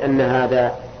الفوائد أن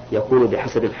هذا يكون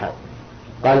بحسب الحال.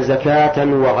 قال زكاة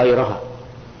وغيرها،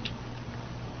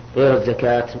 غير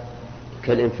الزكاة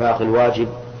كالإنفاق الواجب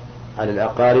على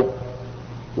الأقارب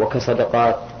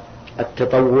وكصدقات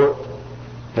التطوع،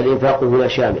 فالإنفاق هنا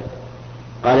شامل.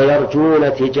 قال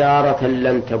يرجون تجارة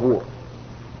لن تبور.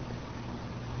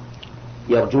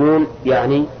 يرجون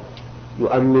يعني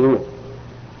يؤمنون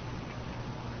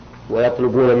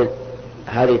ويطلبون من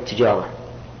هذه التجارة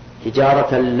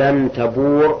تجارة لن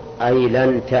تبور أي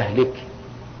لن تهلك،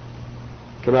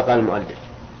 كما قال المؤلف.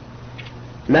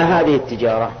 ما هذه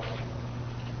التجارة؟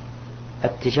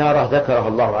 التجارة ذكرها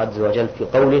الله عز وجل في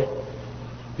قوله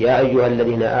يا أيها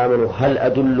الذين آمنوا هل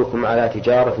أدلكم على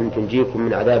تجارة تنجيكم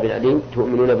من عذاب أليم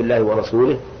تؤمنون بالله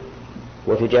ورسوله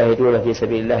وتجاهدون في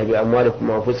سبيل الله بأموالكم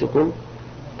وأنفسكم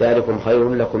ذلكم خير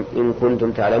لكم إن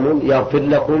كنتم تعلمون يغفر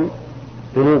لكم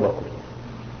ذنوبكم.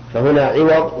 فهنا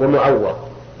عوض ومعوض.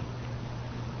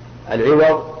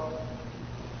 العوض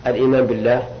الإيمان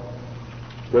بالله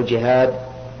والجهاد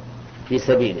في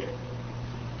سبيله،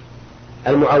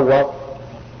 المعوض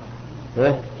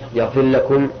يغفر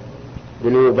لكم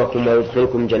ذنوبكم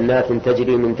ويدخلكم جنات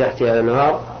تجري من تحتها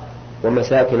الأنهار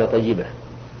ومساكن طيبة.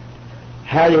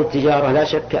 هذه التجارة لا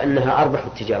شك أنها أربح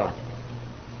التجارات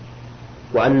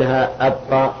وأنها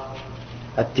أبقى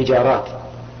التجارات.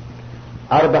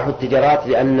 أربح التجارات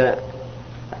لأن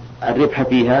الربح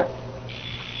فيها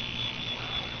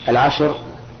 10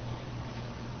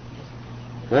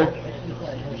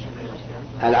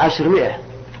 100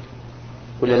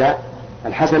 ولا لا؟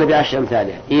 الحسنة ب10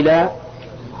 أمثالها إلى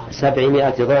 700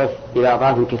 ضعف إلى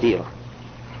أضعاف كثيرة.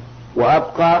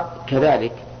 وأبقى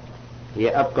كذلك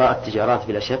هي أبقى التجارات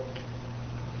بلا شك،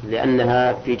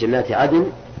 لأنها في جنات عدن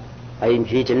أي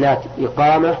في جنات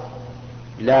إقامة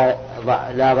لا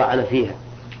ضعن فيها.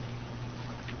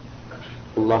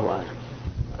 الله أعلم.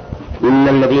 إن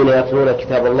الذين يتلون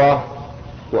كتاب الله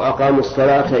وأقاموا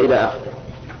الصلاة إلى آخره.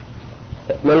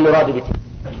 ما المراد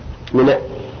من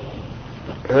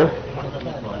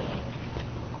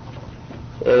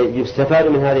يستفاد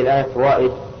من هذه الآية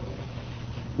فوائد،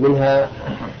 منها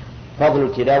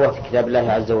فضل تلاوة كتاب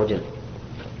الله عز وجل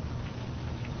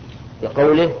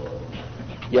لقوله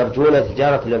يرجون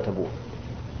تجارة لن تبور،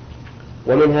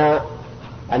 ومنها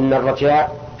أن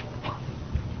الرجاء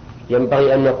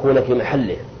ينبغي أن يكون في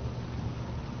محله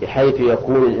بحيث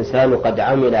يكون الإنسان قد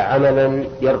عمل عملا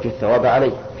يرجو الثواب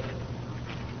عليه.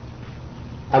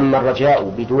 أما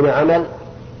الرجاء بدون عمل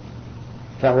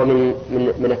فهو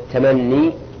من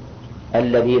التمني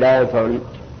الذي لا ينفع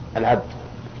العبد.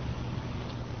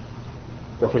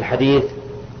 وفي الحديث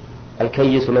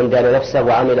الكيس من دان نفسه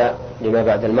وعمل لما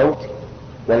بعد الموت،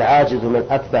 والعاجز من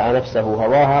أتبع نفسه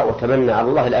هواها وتمنى على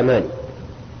الله الأماني.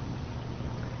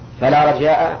 فلا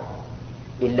رجاء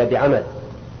إلا بعمل.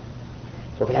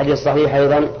 وفي الحديث الصحيح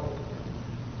أيضا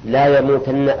لا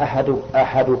يموتن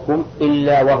أحدكم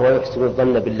إلا وهو يحسن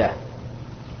الظن بالله.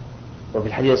 وفي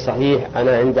الحديث الصحيح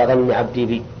أنا عند ظن عبدي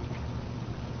بي.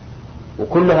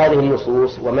 وكل هذه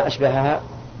النصوص وما أشبهها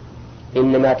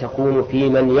إنما تكون في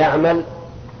من يعمل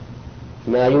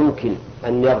ما يمكن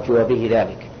أن يرجو به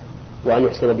ذلك وأن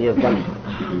يحسن به الظن.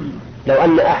 لو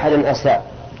أن أحدا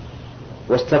أساء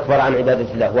واستكبر عن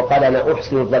عبادة الله وقال أنا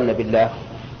أحسن الظن بالله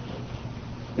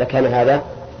لكان هذا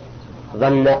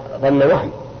ظن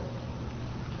وهم،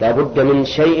 لا بد من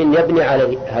شيء يبني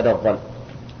على هذا الظن.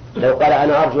 لو قال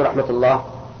أنا أرجو رحمة الله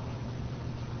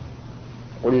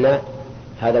قلنا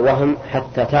هذا وهم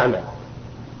حتى تعمل.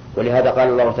 ولهذا قال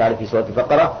الله تعالى في سورة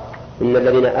البقرة إن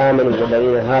الذين آمنوا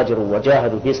والذين هاجروا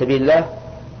وجاهدوا في سبيل الله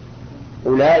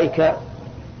أولئك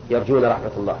يرجون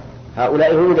رحمة الله.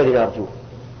 هؤلاء هم الذين يرجون.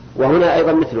 وهنا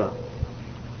أيضا مثلها.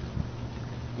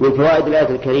 من فوائد الآية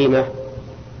الكريمة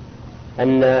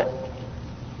أن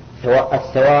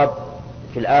الثواب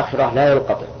في الآخرة لا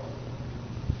ينقطع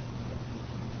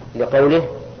لقوله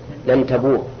لن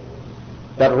تبور،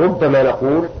 بل ربما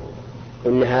نقول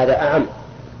إن هذا أعم،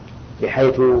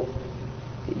 بحيث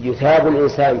يثاب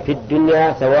الإنسان في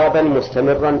الدنيا ثوابا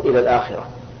مستمرا إلى الآخرة،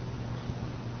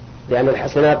 لأن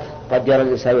الحسنات قد يرى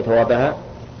الإنسان ثوابها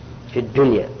في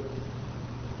الدنيا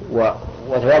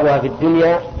وثوابها في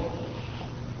الدنيا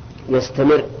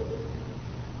يستمر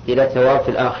إلى الثواب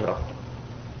في الآخرة،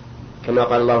 كما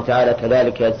قال الله تعالى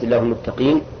كذلك يجزي الله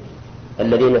المتقين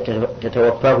الذين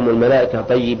تتوفاهم الملائكة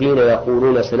طيبين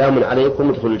يقولون سلام عليكم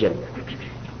ادخلوا الجنة.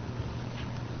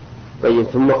 طيب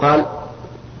ثم قال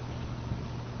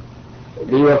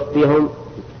ليوفيهم.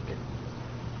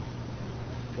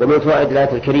 ومن فوائد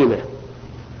الآية الكريمة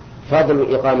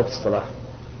فضل إقامة الصلاة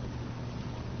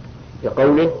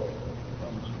بقوله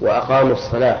وأقاموا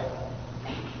الصلاة،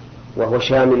 وهو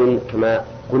شامل كما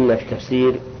قلنا في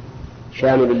التفسير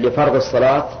شامل لفرض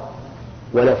الصلاة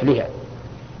ونفلها،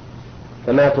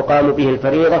 فما تقام به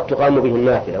الفريضة تقام به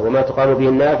النافلة، وما تقام به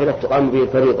النافلة تقام به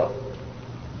الفريضة،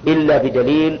 إلا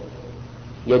بدليل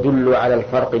يدل على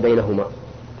الفرق بينهما.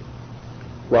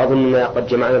 وأظننا قد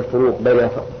جمعنا الفروق بين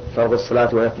فرض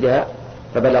الصلاة ونفلها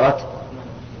فبلغت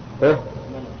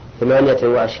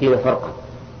 28 فرقا،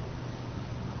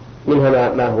 منها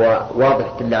ما هو واضح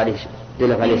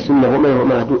دلت عليه السنة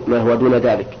وما هو دون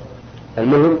ذلك.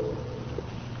 المهم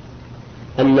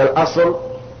أن الأصل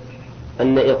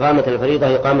أن إقامة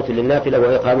الفريضة إقامة للنافلة،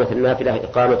 وإقامة النافلة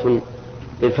إقامة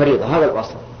للفريضة، هذا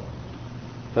الأصل.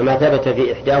 فما ثبت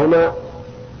في إحداهما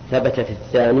ثبت في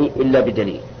الثاني إلا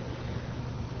بدليل.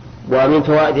 ومن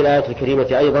فوائد الآية الكريمة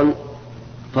أيضا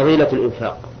فضيلة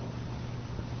الإنفاق.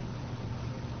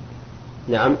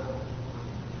 نعم،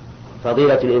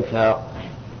 فضيلة الإنفاق،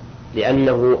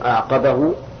 لأنه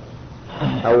أعقبه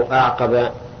أو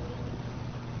أعقب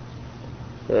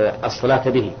الصلاة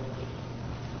به.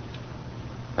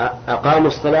 أقاموا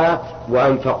الصلاة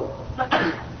وأنفقوا،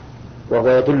 وهو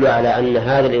يدل على أن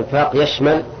هذا الإنفاق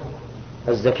يشمل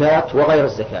الزكاة وغير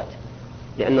الزكاة،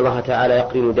 لأن الله تعالى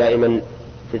يقرن دائما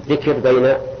في الذكر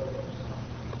بين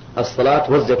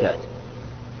الصلاة والزكاة.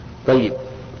 طيب،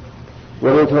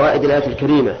 ومن فوائد الآية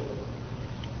الكريمة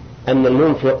أن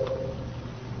المنفق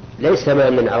ليس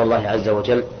مانا على الله عز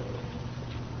وجل،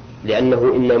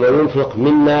 لأنه إنما ينفق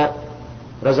مما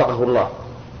رزقه الله،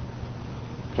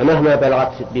 فمهما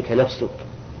بلغت بك نفسك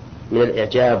من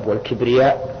الإعجاب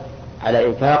والكبرياء على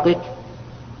إنفاقك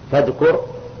فاذكر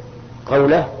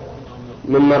قوله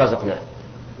مما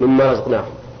رزقناه.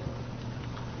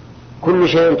 كل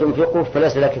شيء تنفقه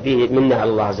فليس لك فيه منة على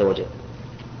الله عز وجل،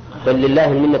 بل لله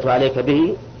المنة عليك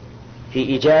به في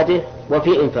إيجاده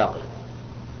وفي إنفاقه.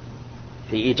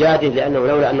 في إيجاده لأنه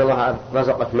لولا أن الله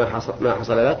رزقك ما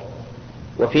حصل لك،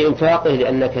 وفي إنفاقه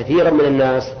لأن كثيرا من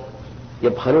الناس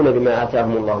يبخلون بما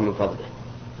آتاهم الله من فضله،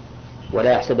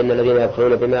 ولا يحسبن الذين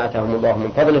يبخلون بما آتاهم الله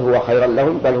من فضله هو خيرا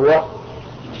لهم بل هو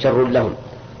شر لهم.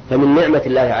 فمن نعمة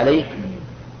الله عليك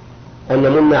أن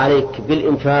نمن عليك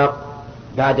بالإنفاق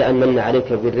بعد أن من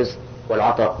عليك بالرزق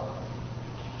والعطاء.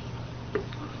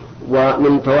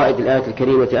 ومن فوائد الآية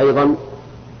الكريمة أيضا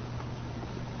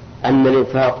أن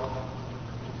الإنفاق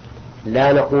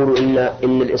لا نقول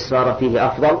إن الإصرار فيه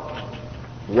أفضل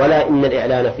ولا إن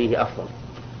الإعلان فيه أفضل،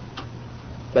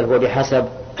 بل هو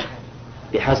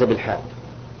بحسب الحال.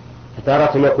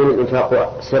 فتارة يكون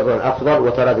الإنفاق سرا أفضل،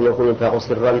 وتارة يكون الإنفاق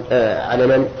سرا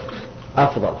علنا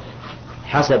أفضل،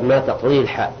 حسب ما تقضيه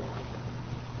الحال.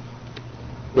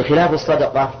 بخلاف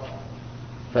الصدقة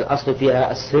فالأصل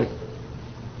فيها السر.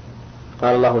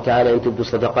 قال الله تعالى: إن تبدوا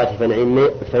الصدقات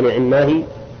فنعم ما هي،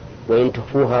 وإن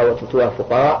تخفوها وتؤتوها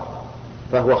الفقراء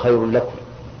فهو خير لكم،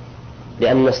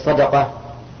 لأن الصدقة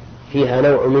فيها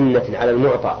نوع منة على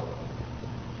المعطى،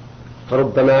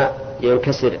 فربما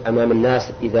ينكسر أمام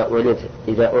الناس إذا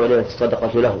أعلنت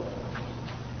الصدقة له،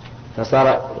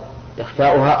 فصار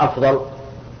إخفاؤها أفضل.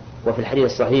 وفي الحديث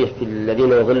الصحيح في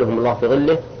الذين يظلهم الله في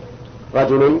ظله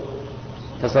رجل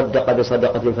تصدق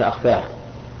بصدقة فأخفاها.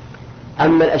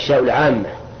 أما الأشياء العامة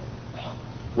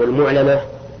والمعلنة،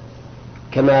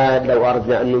 كما لو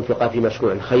أردنا أن ننفق في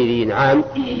مشروع خيري عام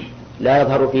لا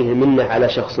يظهر فيه المنة على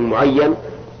شخص معين،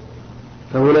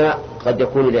 فهنا قد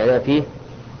يكون الإعلان فيه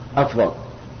أفضل.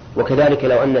 وكذلك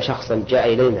لو أن شخصا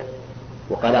جاء إلينا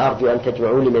وقال: أرجو أن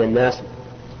تجمعوا لي من الناس،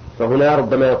 فهنا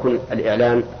ربما يكون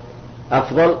الإعلان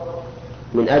أفضل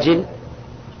من أجل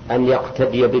أن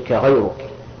يقتدي بك غيرك.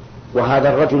 وهذا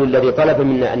الرجل الذي طلب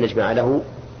منا أن نجمع له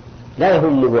لا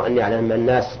يهمه أن يعلم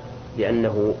الناس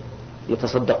بأنه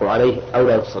يتصدق عليه أو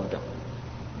لا يتصدق.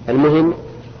 المهم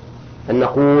أن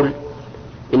نقول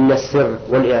إن السر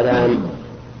والإعلان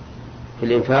في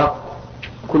الإنفاق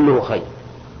كله خير،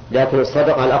 لكن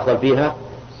الصدقة الأفضل فيها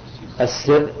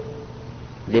السر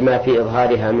لما في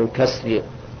إظهارها من كسر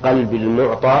قلب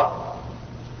المعطى.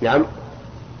 نعم.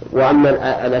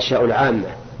 وأما الأشياء العامة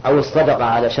أو الصدقة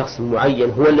على شخص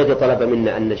معين هو الذي طلب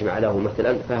منا أن نجمع له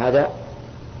مثلا، فهذا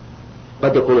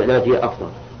قد يكون الإعلان فيه أفضل.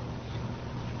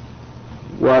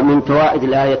 ومن فوائد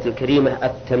الآية الكريمة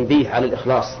التنبيه على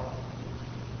الإخلاص،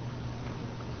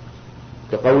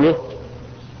 بقوله: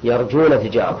 يرجون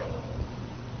تجارة،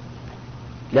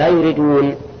 لا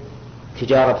يريدون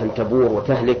تجارة تبور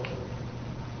وتهلك،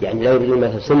 يعني لا يريدون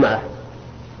مثل سمعة،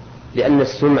 لأن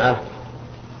السمعة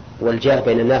والجاه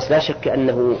بين الناس لا شك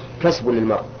أنه كسب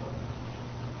للمرء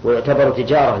ويعتبر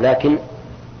تجارة، لكن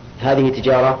هذه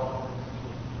تجارة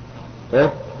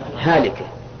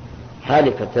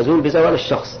هالكة تزول بزوال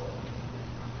الشخص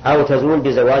أو تزول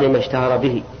بزوال ما اشتهر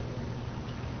به،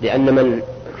 لأن من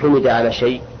حمد على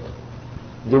شيء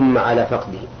ذم على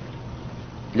فقده.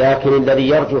 لكن الذي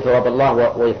يرجو ثواب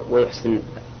الله ويحسن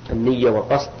النية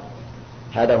والقصد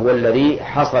هذا هو الذي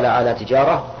حصل على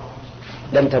تجارة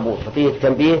لم تبور. ففيه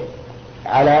التنبيه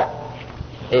على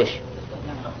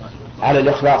على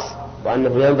الإخلاص،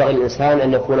 وأنه ينبغي الإنسان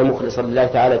أن يكون مخلصا لله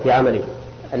تعالى في عمله،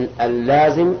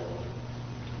 اللازم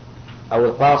أو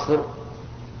القاصر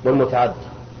والمتعدي.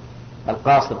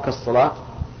 القاصر كالصلاة،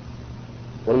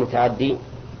 والمتعدي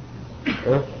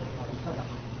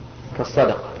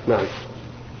كالصدقة. نعم.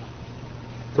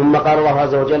 ثم قال الله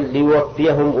عز وجل: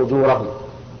 ليوفيهم أجورهم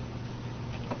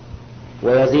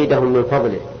ويزيدهم من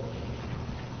فضله.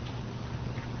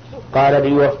 قال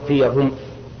ليوفيهم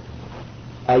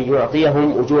أي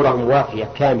يعطيهم أجورهم وافية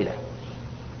كاملة،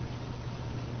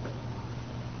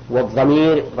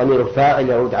 والضمير ضمير الفاعل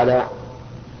يعود على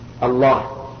الله،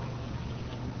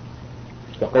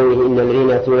 يقوله: إن الذين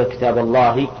يتلون كتاب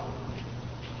الله.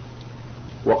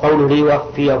 وقوله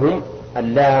ليوفيهم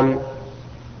اللام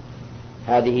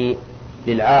هذه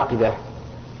للعاقبة،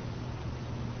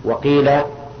 وقيل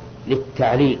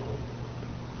للتعليل،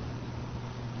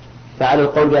 فعلى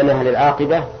القول بأنها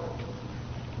للعاقبة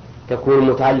تكون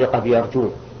متعلقة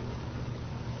بيرجون،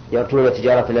 يرجون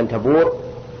تجارة لن تبور،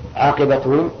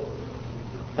 عاقبتهم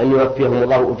أن يوفيهم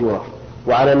الله أجورهم.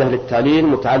 وعلى أنها للتعليل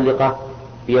متعلقة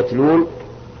بيتلون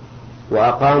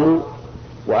وأقاموا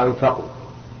وأنفقوا،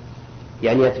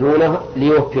 يعني يتلون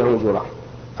ليوفيهم أجورهم،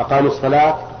 أقاموا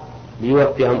الصلاة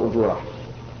ليوفيهم أجورهم،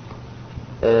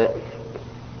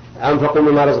 أنفقوا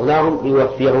مما رزقناهم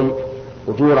ليوفيهم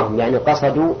أجورهم، يعني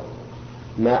قصدوا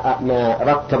ما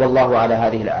رتب الله على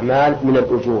هذه الأعمال من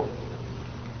الأجور.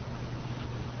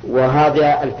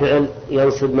 وهذا الفعل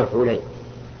ينصب مفعولين،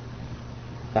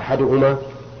 أحدهما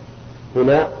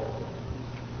هنا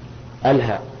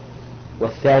الهاء،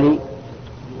 والثاني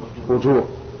أجور،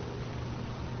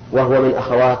 وهو من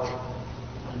أخوات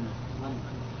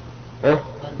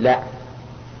لا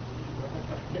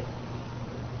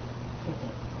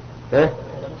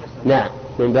نعم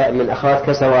من أخوات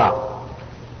كسواع،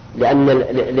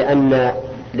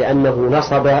 لأنه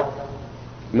نصب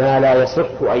ما لا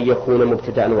يصح أن يكون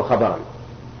مبتدأ وخبرا،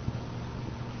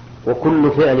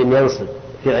 وكل فعل ينصب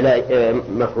فعل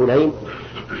مفعولين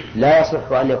لا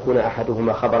يصح أن يكون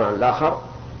أحدهما خبرا عن الآخر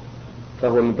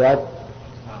فهو من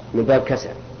باب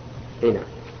كسر. هنا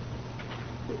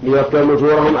ليوفيهم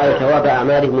أجورهم أي ثواب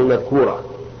أعمالهم المذكورة.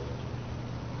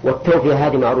 والتوفية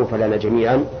هذه معروفة لنا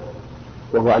جميعا،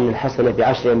 وهو أن الحسنة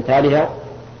ب10 أمثالها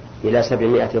إلى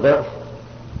 700 ضعف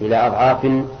إلى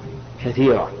أضعاف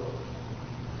كثيرة.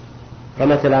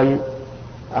 فمثلا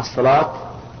الصلاة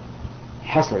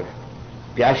حسنة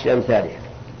ب10 أمثالها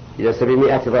إلى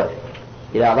 700 ضعف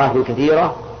إلى أضعاف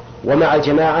كثيرة، ومع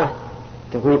الجماعة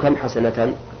تكون كم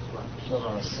حسنة؟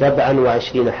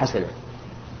 27 حسنة،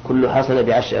 كل حسنة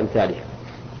ب10 أمثالها.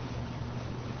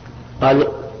 قال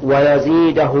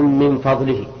ويزيدهم من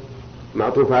فضله،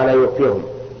 معطوف على يوفيهم،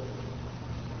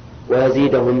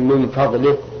 ويزيدهم من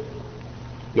فضله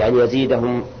يعني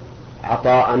يزيدهم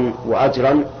عطاء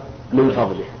وأجرا من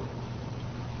فضله.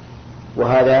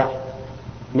 وهذا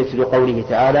مثل قوله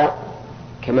تعالى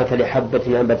كمثل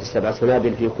حبة أنبتت 7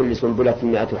 سنابل في كل سنبلة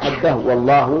 100 حبة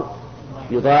والله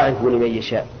يضاعف لمن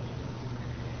يشاء.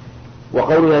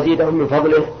 وقوله يزيدهم من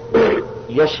فضله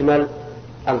يشمل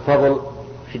الفضل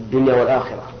في الدنيا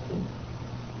والآخرة.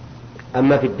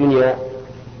 أما في الدنيا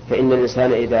فإن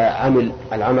الإنسان إذا عمل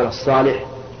العمل الصالح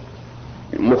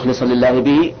مخلصا لله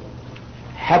به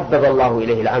حبب الله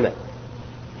إليه العمل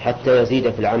حتى يزيد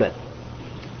في العمل،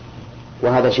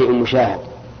 وهذا شيء مشاهد.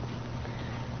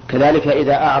 كذلك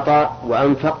إذا أعطى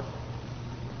وأنفق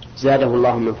زاده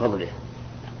الله من فضله.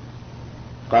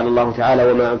 قال الله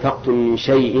تعالى وما أنفقتم من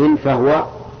شيء فهو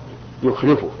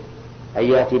يخلفه، أي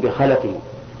يأتي بخلفه.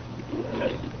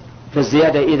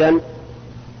 فالزيادة إذن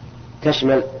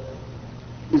تشمل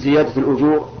زيادة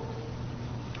الأجور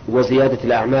وزيادة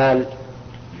الأعمال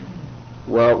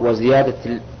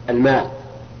وزيادة المال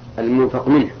المنفق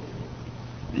منه.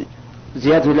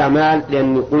 زيادة الأعمال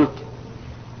لأني قلت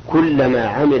كلما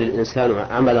عمل الإنسان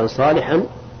عملا صالحا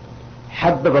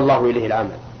حبب الله إليه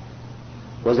العمل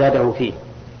وزاده فيه.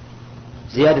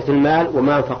 زيادة المال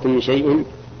وما أنفقتم من شيء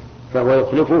فهو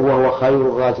يخلفه وهو خير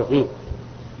الرازقين.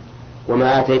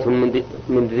 وما آتيتم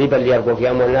من ربا ليربو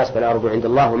في أموال الناس فلا يربو عند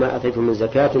الله وما آتيتم من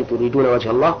زكاة تريدون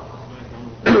وجه الله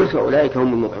فأولئك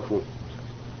هم المضعفون.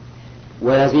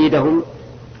 ويزيدهم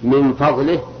من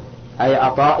فضله أي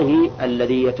عطائه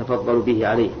الذي يتفضل به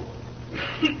عليهم.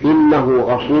 إنه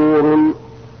غفور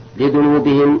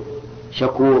لذنوبهم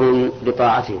شكور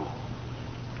لطاعتهم.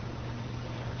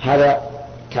 هذا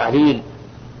تعليل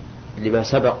لما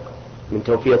سبق من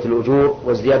توفية الأجور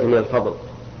والزيادة من الفضل،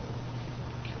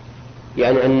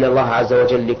 يعني أن الله عز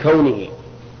وجل لكونه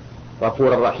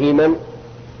غفورا رحيما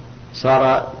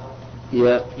صار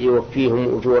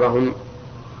يوفيهم أجورهم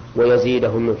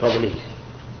ويزيدهم من فضله.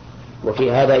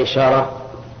 وفي هذا إشارة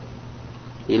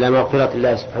إلى مغفرة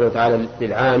الله سبحانه وتعالى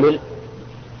للعامل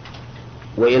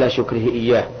وإلى شكره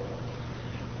إياه.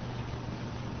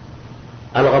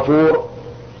 الغفور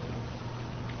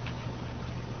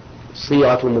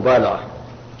صيغة مبالغة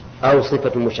أو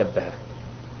صفة مشبهة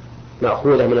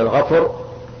مأخوذة من الغفر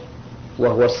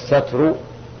وهو الستر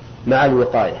مع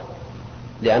الوقاية،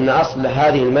 لأن أصل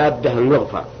هذه المادة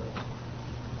المغفر،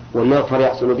 والمغفر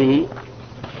يحصل به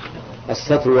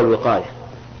الستر والوقاية.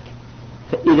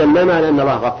 فإذا ما معنى أن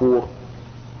الله غفور؟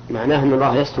 معناه أن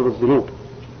الله يستر الذنوب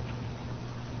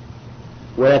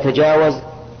ويتجاوز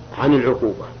عن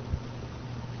العقوبة.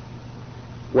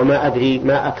 وما أدري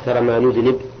ما أكثر ما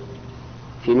نذنب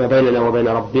فيما بيننا وبين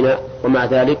ربنا ومع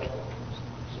ذلك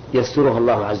يسترها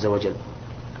الله عز وجل.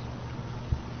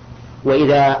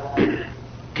 وإذا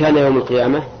كان يوم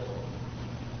القيامة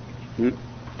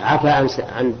عفى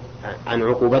عن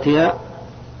عقوبتها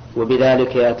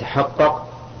وبذلك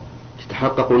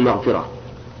تتحقق المغفرة.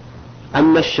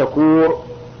 أما الشكور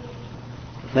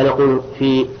فنقول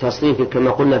في تصريف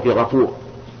كما قلنا في غفور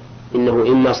إنه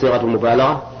إما صيغة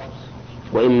مبالغة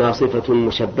وإما صفة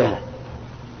مشبهة.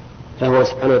 فهو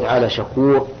سبحانه وتعالى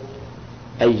شكور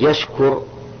أي يشكر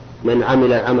من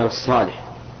عمل العمل الصالح،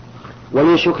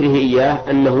 ومن شكره إياه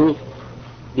أنه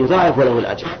يضاعف له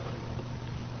الأجر،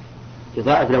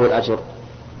 يضاعف له الأجر.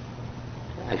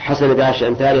 الحسنة ب10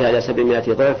 أمثالها إلى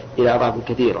 700 ضعف إلى أضعاف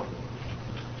كثيرة.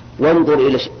 وانظر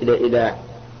إلى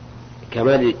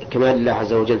كمال الله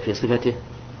عز وجل في صفته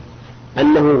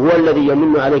أنه هو الذي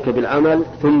يمن عليك بالعمل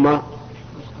ثم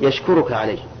يشكرك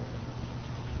عليه.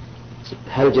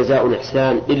 هل جزاء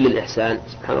الإحسان إلا الإحسان؟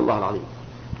 سبحان الله العظيم.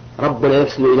 ربنا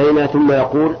يحسن إلينا ثم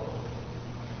يقول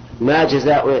ما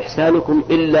جزاء إحسانكم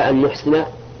إلا أن يحسن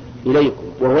إليكم،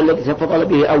 وهو الذي تفضل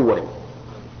به أولا،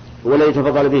 هو الذي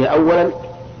تفضل به أولا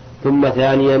ثم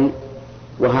ثانيا،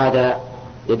 وهذا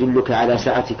يدلك على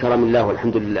سعة كرم الله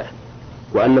والحمد لله،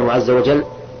 وأنه عز وجل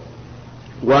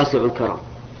واسع الكرم.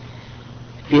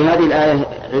 في هذه الآية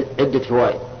عدة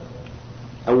فوائد.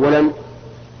 أولا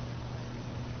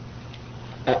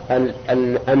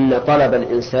أن طلب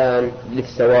الإنسان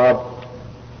للثواب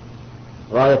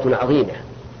غاية عظيمة،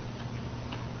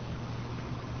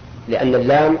 لأن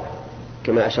اللام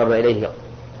كما أشرنا إليه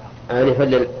آنفا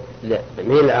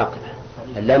من العاقبة،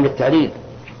 اللام للتعليل،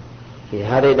 في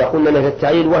هذا إذا قلنا لها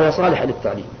التعليل وهي صالحة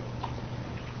للتعليل،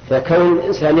 فكون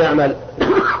الإنسان يعمل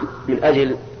من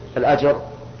أجل الأجر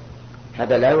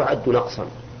هذا لا يعد نقصا،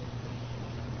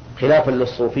 خلافا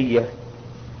للصوفية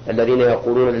الذين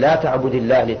يقولون لا تعبد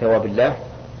الله لثواب الله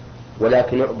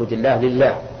ولكن اعبد الله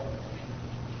لله،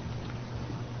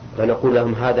 فنقول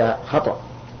لهم هذا خطأ.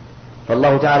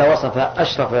 فالله تعالى وصف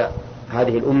أشرف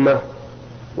هذه الأمة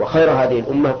وخير هذه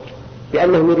الأمة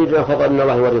بأنهم يريدون فضلا من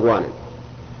الله ورضوانا.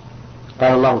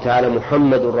 قال الله تعالى: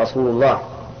 محمد رسول الله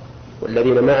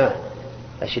والذين معه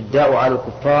أشداء على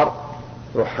الكفار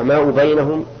رحماء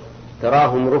بينهم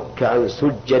تراهم ركعا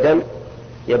سجدا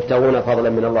يبتغون فضلا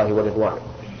من الله ورضوانا.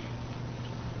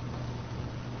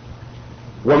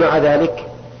 ومع ذلك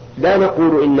لا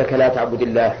نقول إنك لا تعبد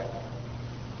الله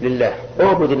لله،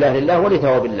 اعبد الله لله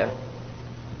ولثواب الله،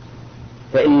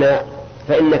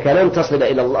 فإنك لن تصل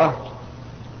إلى الله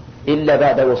إلا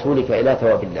بعد وصولك إلى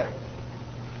ثواب الله،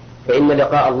 فإن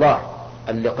لقاء الله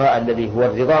اللقاء الذي هو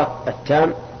الرضا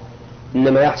التام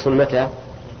إنما يحصل متى؟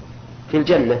 في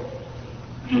الجنة.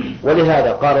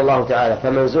 ولهذا قال الله تعالى: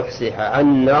 فمن زحزح عن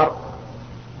النار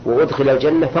وأدخل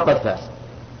الجنة فقد فاز.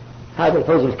 هذا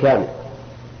الفوز الكامل.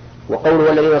 وقوله: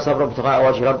 والذين صبروا ابتغاء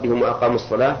وجه ربهم وأقاموا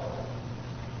الصلاة،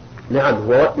 نعم،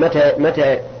 هو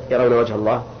متى يرون وجه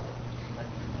الله؟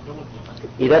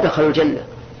 إذا دخلوا الجنة.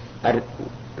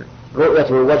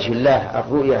 رؤية وجه الله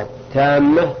الرؤية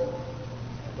التامة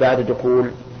بعد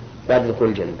دخول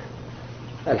الجنة.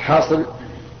 الحاصل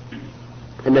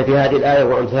أن في هذه الآية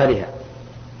وأمثالها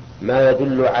ما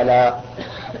يدل على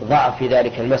ضعف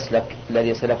ذلك المسلك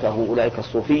الذي سلكه أولئك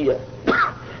الصوفية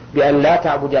بأن لا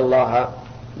تعبد الله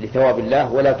لثواب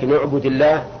الله ولكن اعبد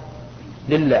الله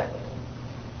لله.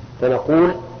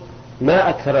 فنقول: ما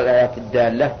أكثر الآيات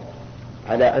الدالة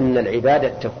على أن العبادة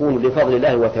تكون لفضل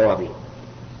الله وثوابه.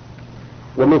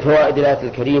 ومن فوائد الآية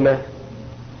الكريمة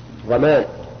ضمان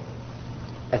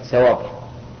الثواب،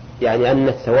 يعني أن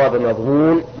الثواب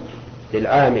مضمون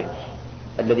للعامل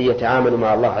الذي يتعامل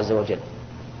مع الله عز وجل،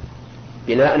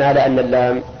 بناء على أن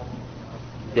اللام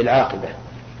للعاقبة،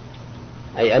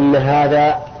 أي أن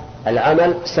هذا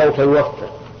العمل سوف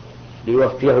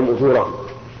ليوفيهم أجورهم.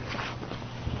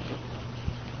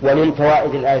 ومن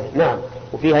فوائد الآية نعم،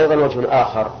 وفيها أيضا وجه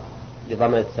آخر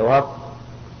لضمان الثواب،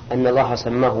 أن الله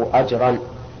سماه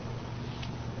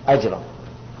أجرا،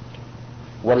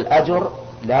 والأجر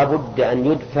لا بد أن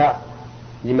يدفع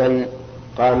لمن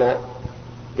قام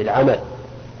بالعمل،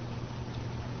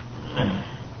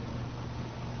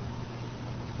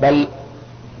 بل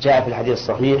جاء في الحديث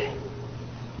الصحيح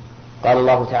قال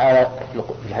الله تعالى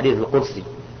في الحديث القدسي: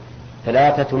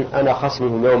 3 أنا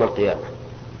خصمهم يوم القيامة،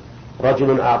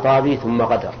 رجل أعطى بي ثم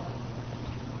غدر،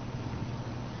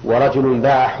 ورجل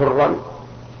باع حرا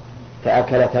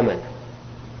فأكل ثمنه،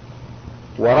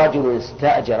 ورجل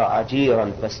استأجر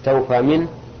أجيرا فاستوفى منه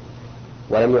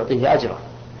ولم يعطيه أجره.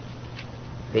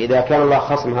 فإذا كان الله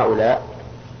خصم هؤلاء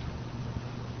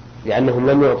لأنهم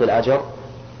لم يعطوا الأجر،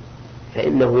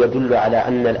 فإنه يدل على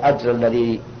أن الأجر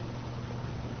الذي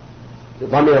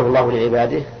ضمنه الله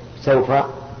لعباده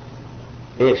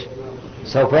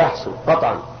سوف يحصل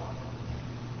قطعا،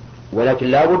 ولكن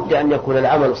لا بد أن يكون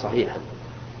العمل صحيحا.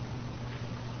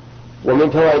 ومن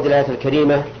فوائد الآية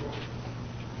الكريمة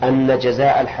أن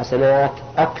جزاء الحسنات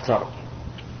أكثر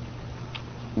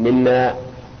مما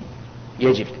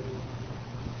يجب،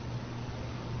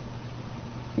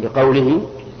 بقوله: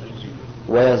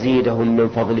 ويزيدهم من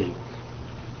فضله.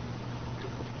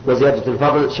 وزيادة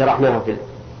الفضل شرحناها في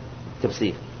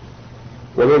التفسير.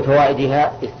 ومن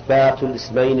فوائدها إثبات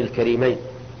الاسمين الكريمين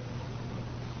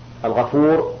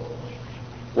الغفور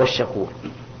والشكور،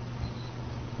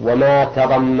 وما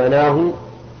تضمناه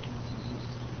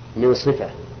من صفة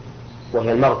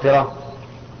وهي المغفرة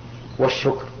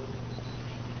والشكر،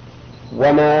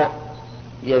 وما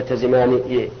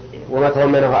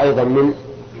تضمنه أيضا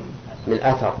من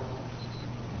أثر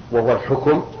وهو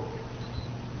الحكم،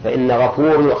 فإن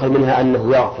غفور يؤخذ منها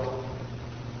أنه يغفر،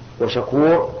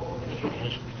 وشكور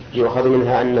يؤخذ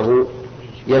منها أنه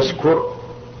يشكر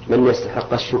من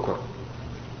يستحق الشكر.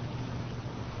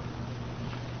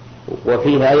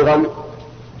 وفيها أيضا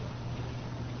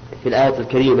في الآية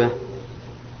الكريمة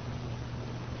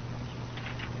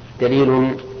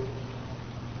دليل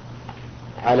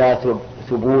على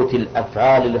ثبوت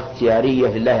الأفعال الاختيارية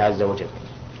لله عز وجل،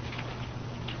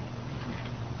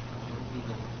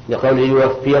 لقوله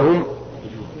يوفيهم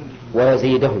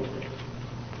ويزيدهم.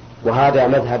 وهذا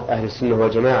مذهب أهل السنة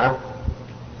والجماعة،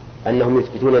 أنهم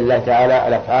يثبتون لله تعالى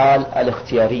الأفعال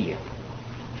الاختيارية،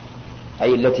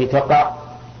 أي التي تقع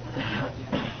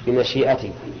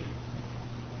بمشيئته،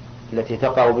 التي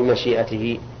تقع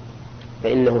بمشيئته،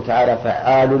 فإنه تعالى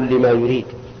فعال لما يريد،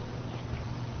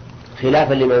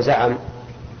 خلافا لمن زعم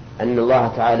أن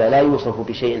الله تعالى لا يوصف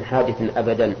بشيء حادث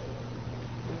أبدا.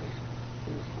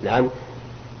 نعم.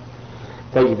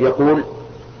 طيب، يقول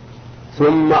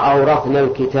ثم أورثنا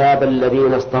الكتاب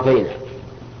الذين اصطفينا.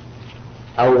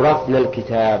 أورثنا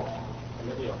الكتاب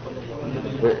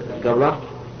قبله.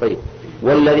 طيب،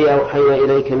 والذي أوحينا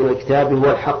إليك من الكتاب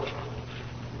هو الحق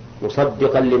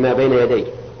مصدقا لما بين يديه.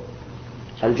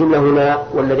 الجملة هنا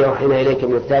والذي أوحينا إليك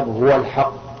من الكتاب هو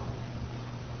الحق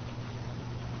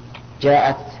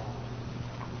جاءت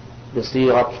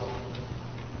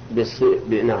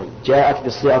جاءت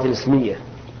بالصيغة الاسمية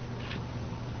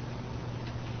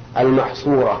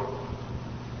المحصورة،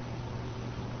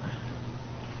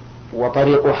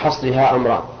 وطريق حصرها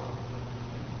أمران.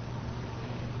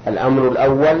 الأمر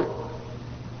الأول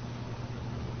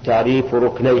تعريف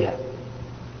ركنيها،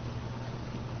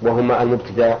 وهما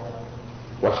المبتدأ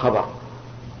والخبر،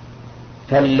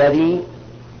 فالذي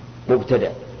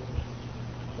مبتدأ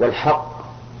والحق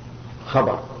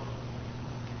خبر.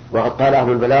 وقد قال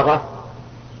أهل البلاغة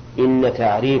إن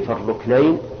تعريف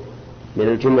الركنين من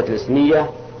الجملة الاسمية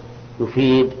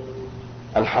يفيد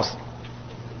الحصر.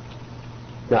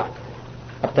 نعم.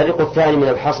 الطريق الثاني من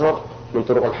الحصر، من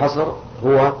طرق الحصر،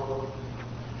 هو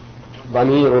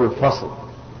ضمير الفصل،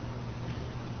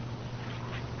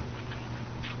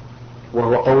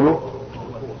 وهو قوله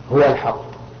هو الحق.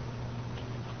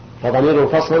 فضمير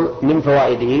الفصل من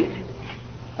فوائده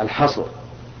الحصر،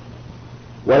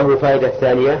 وله فائدة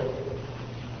ثانية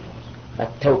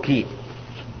التوكيد،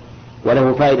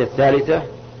 وله فائدة ثالثة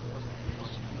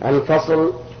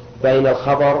الفصل بين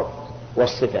الخبر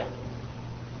والصفة.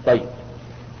 طيب،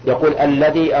 يقول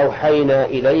الذي أوحينا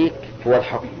إليك هو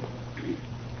الحق.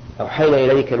 أوحينا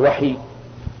إليك الوحي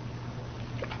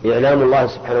إعلام الله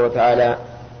سبحانه وتعالى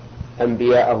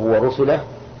أنبياءه ورسله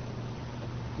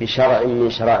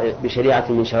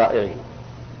بشريعة من شرائعه.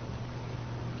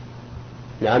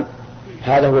 نعم،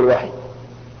 هذا هو الوحي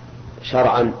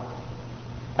شرعا.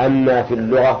 أما في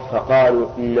اللغة فقالوا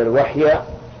إن الوحي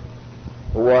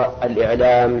هو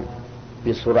الإعلام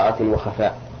بسرعة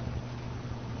وخفاء،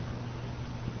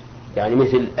 يعني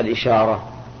مثل الإشارة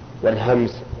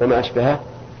والهمس وما أشبهه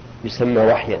يسمى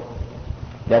وحيا،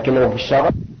 لكنه في الشرع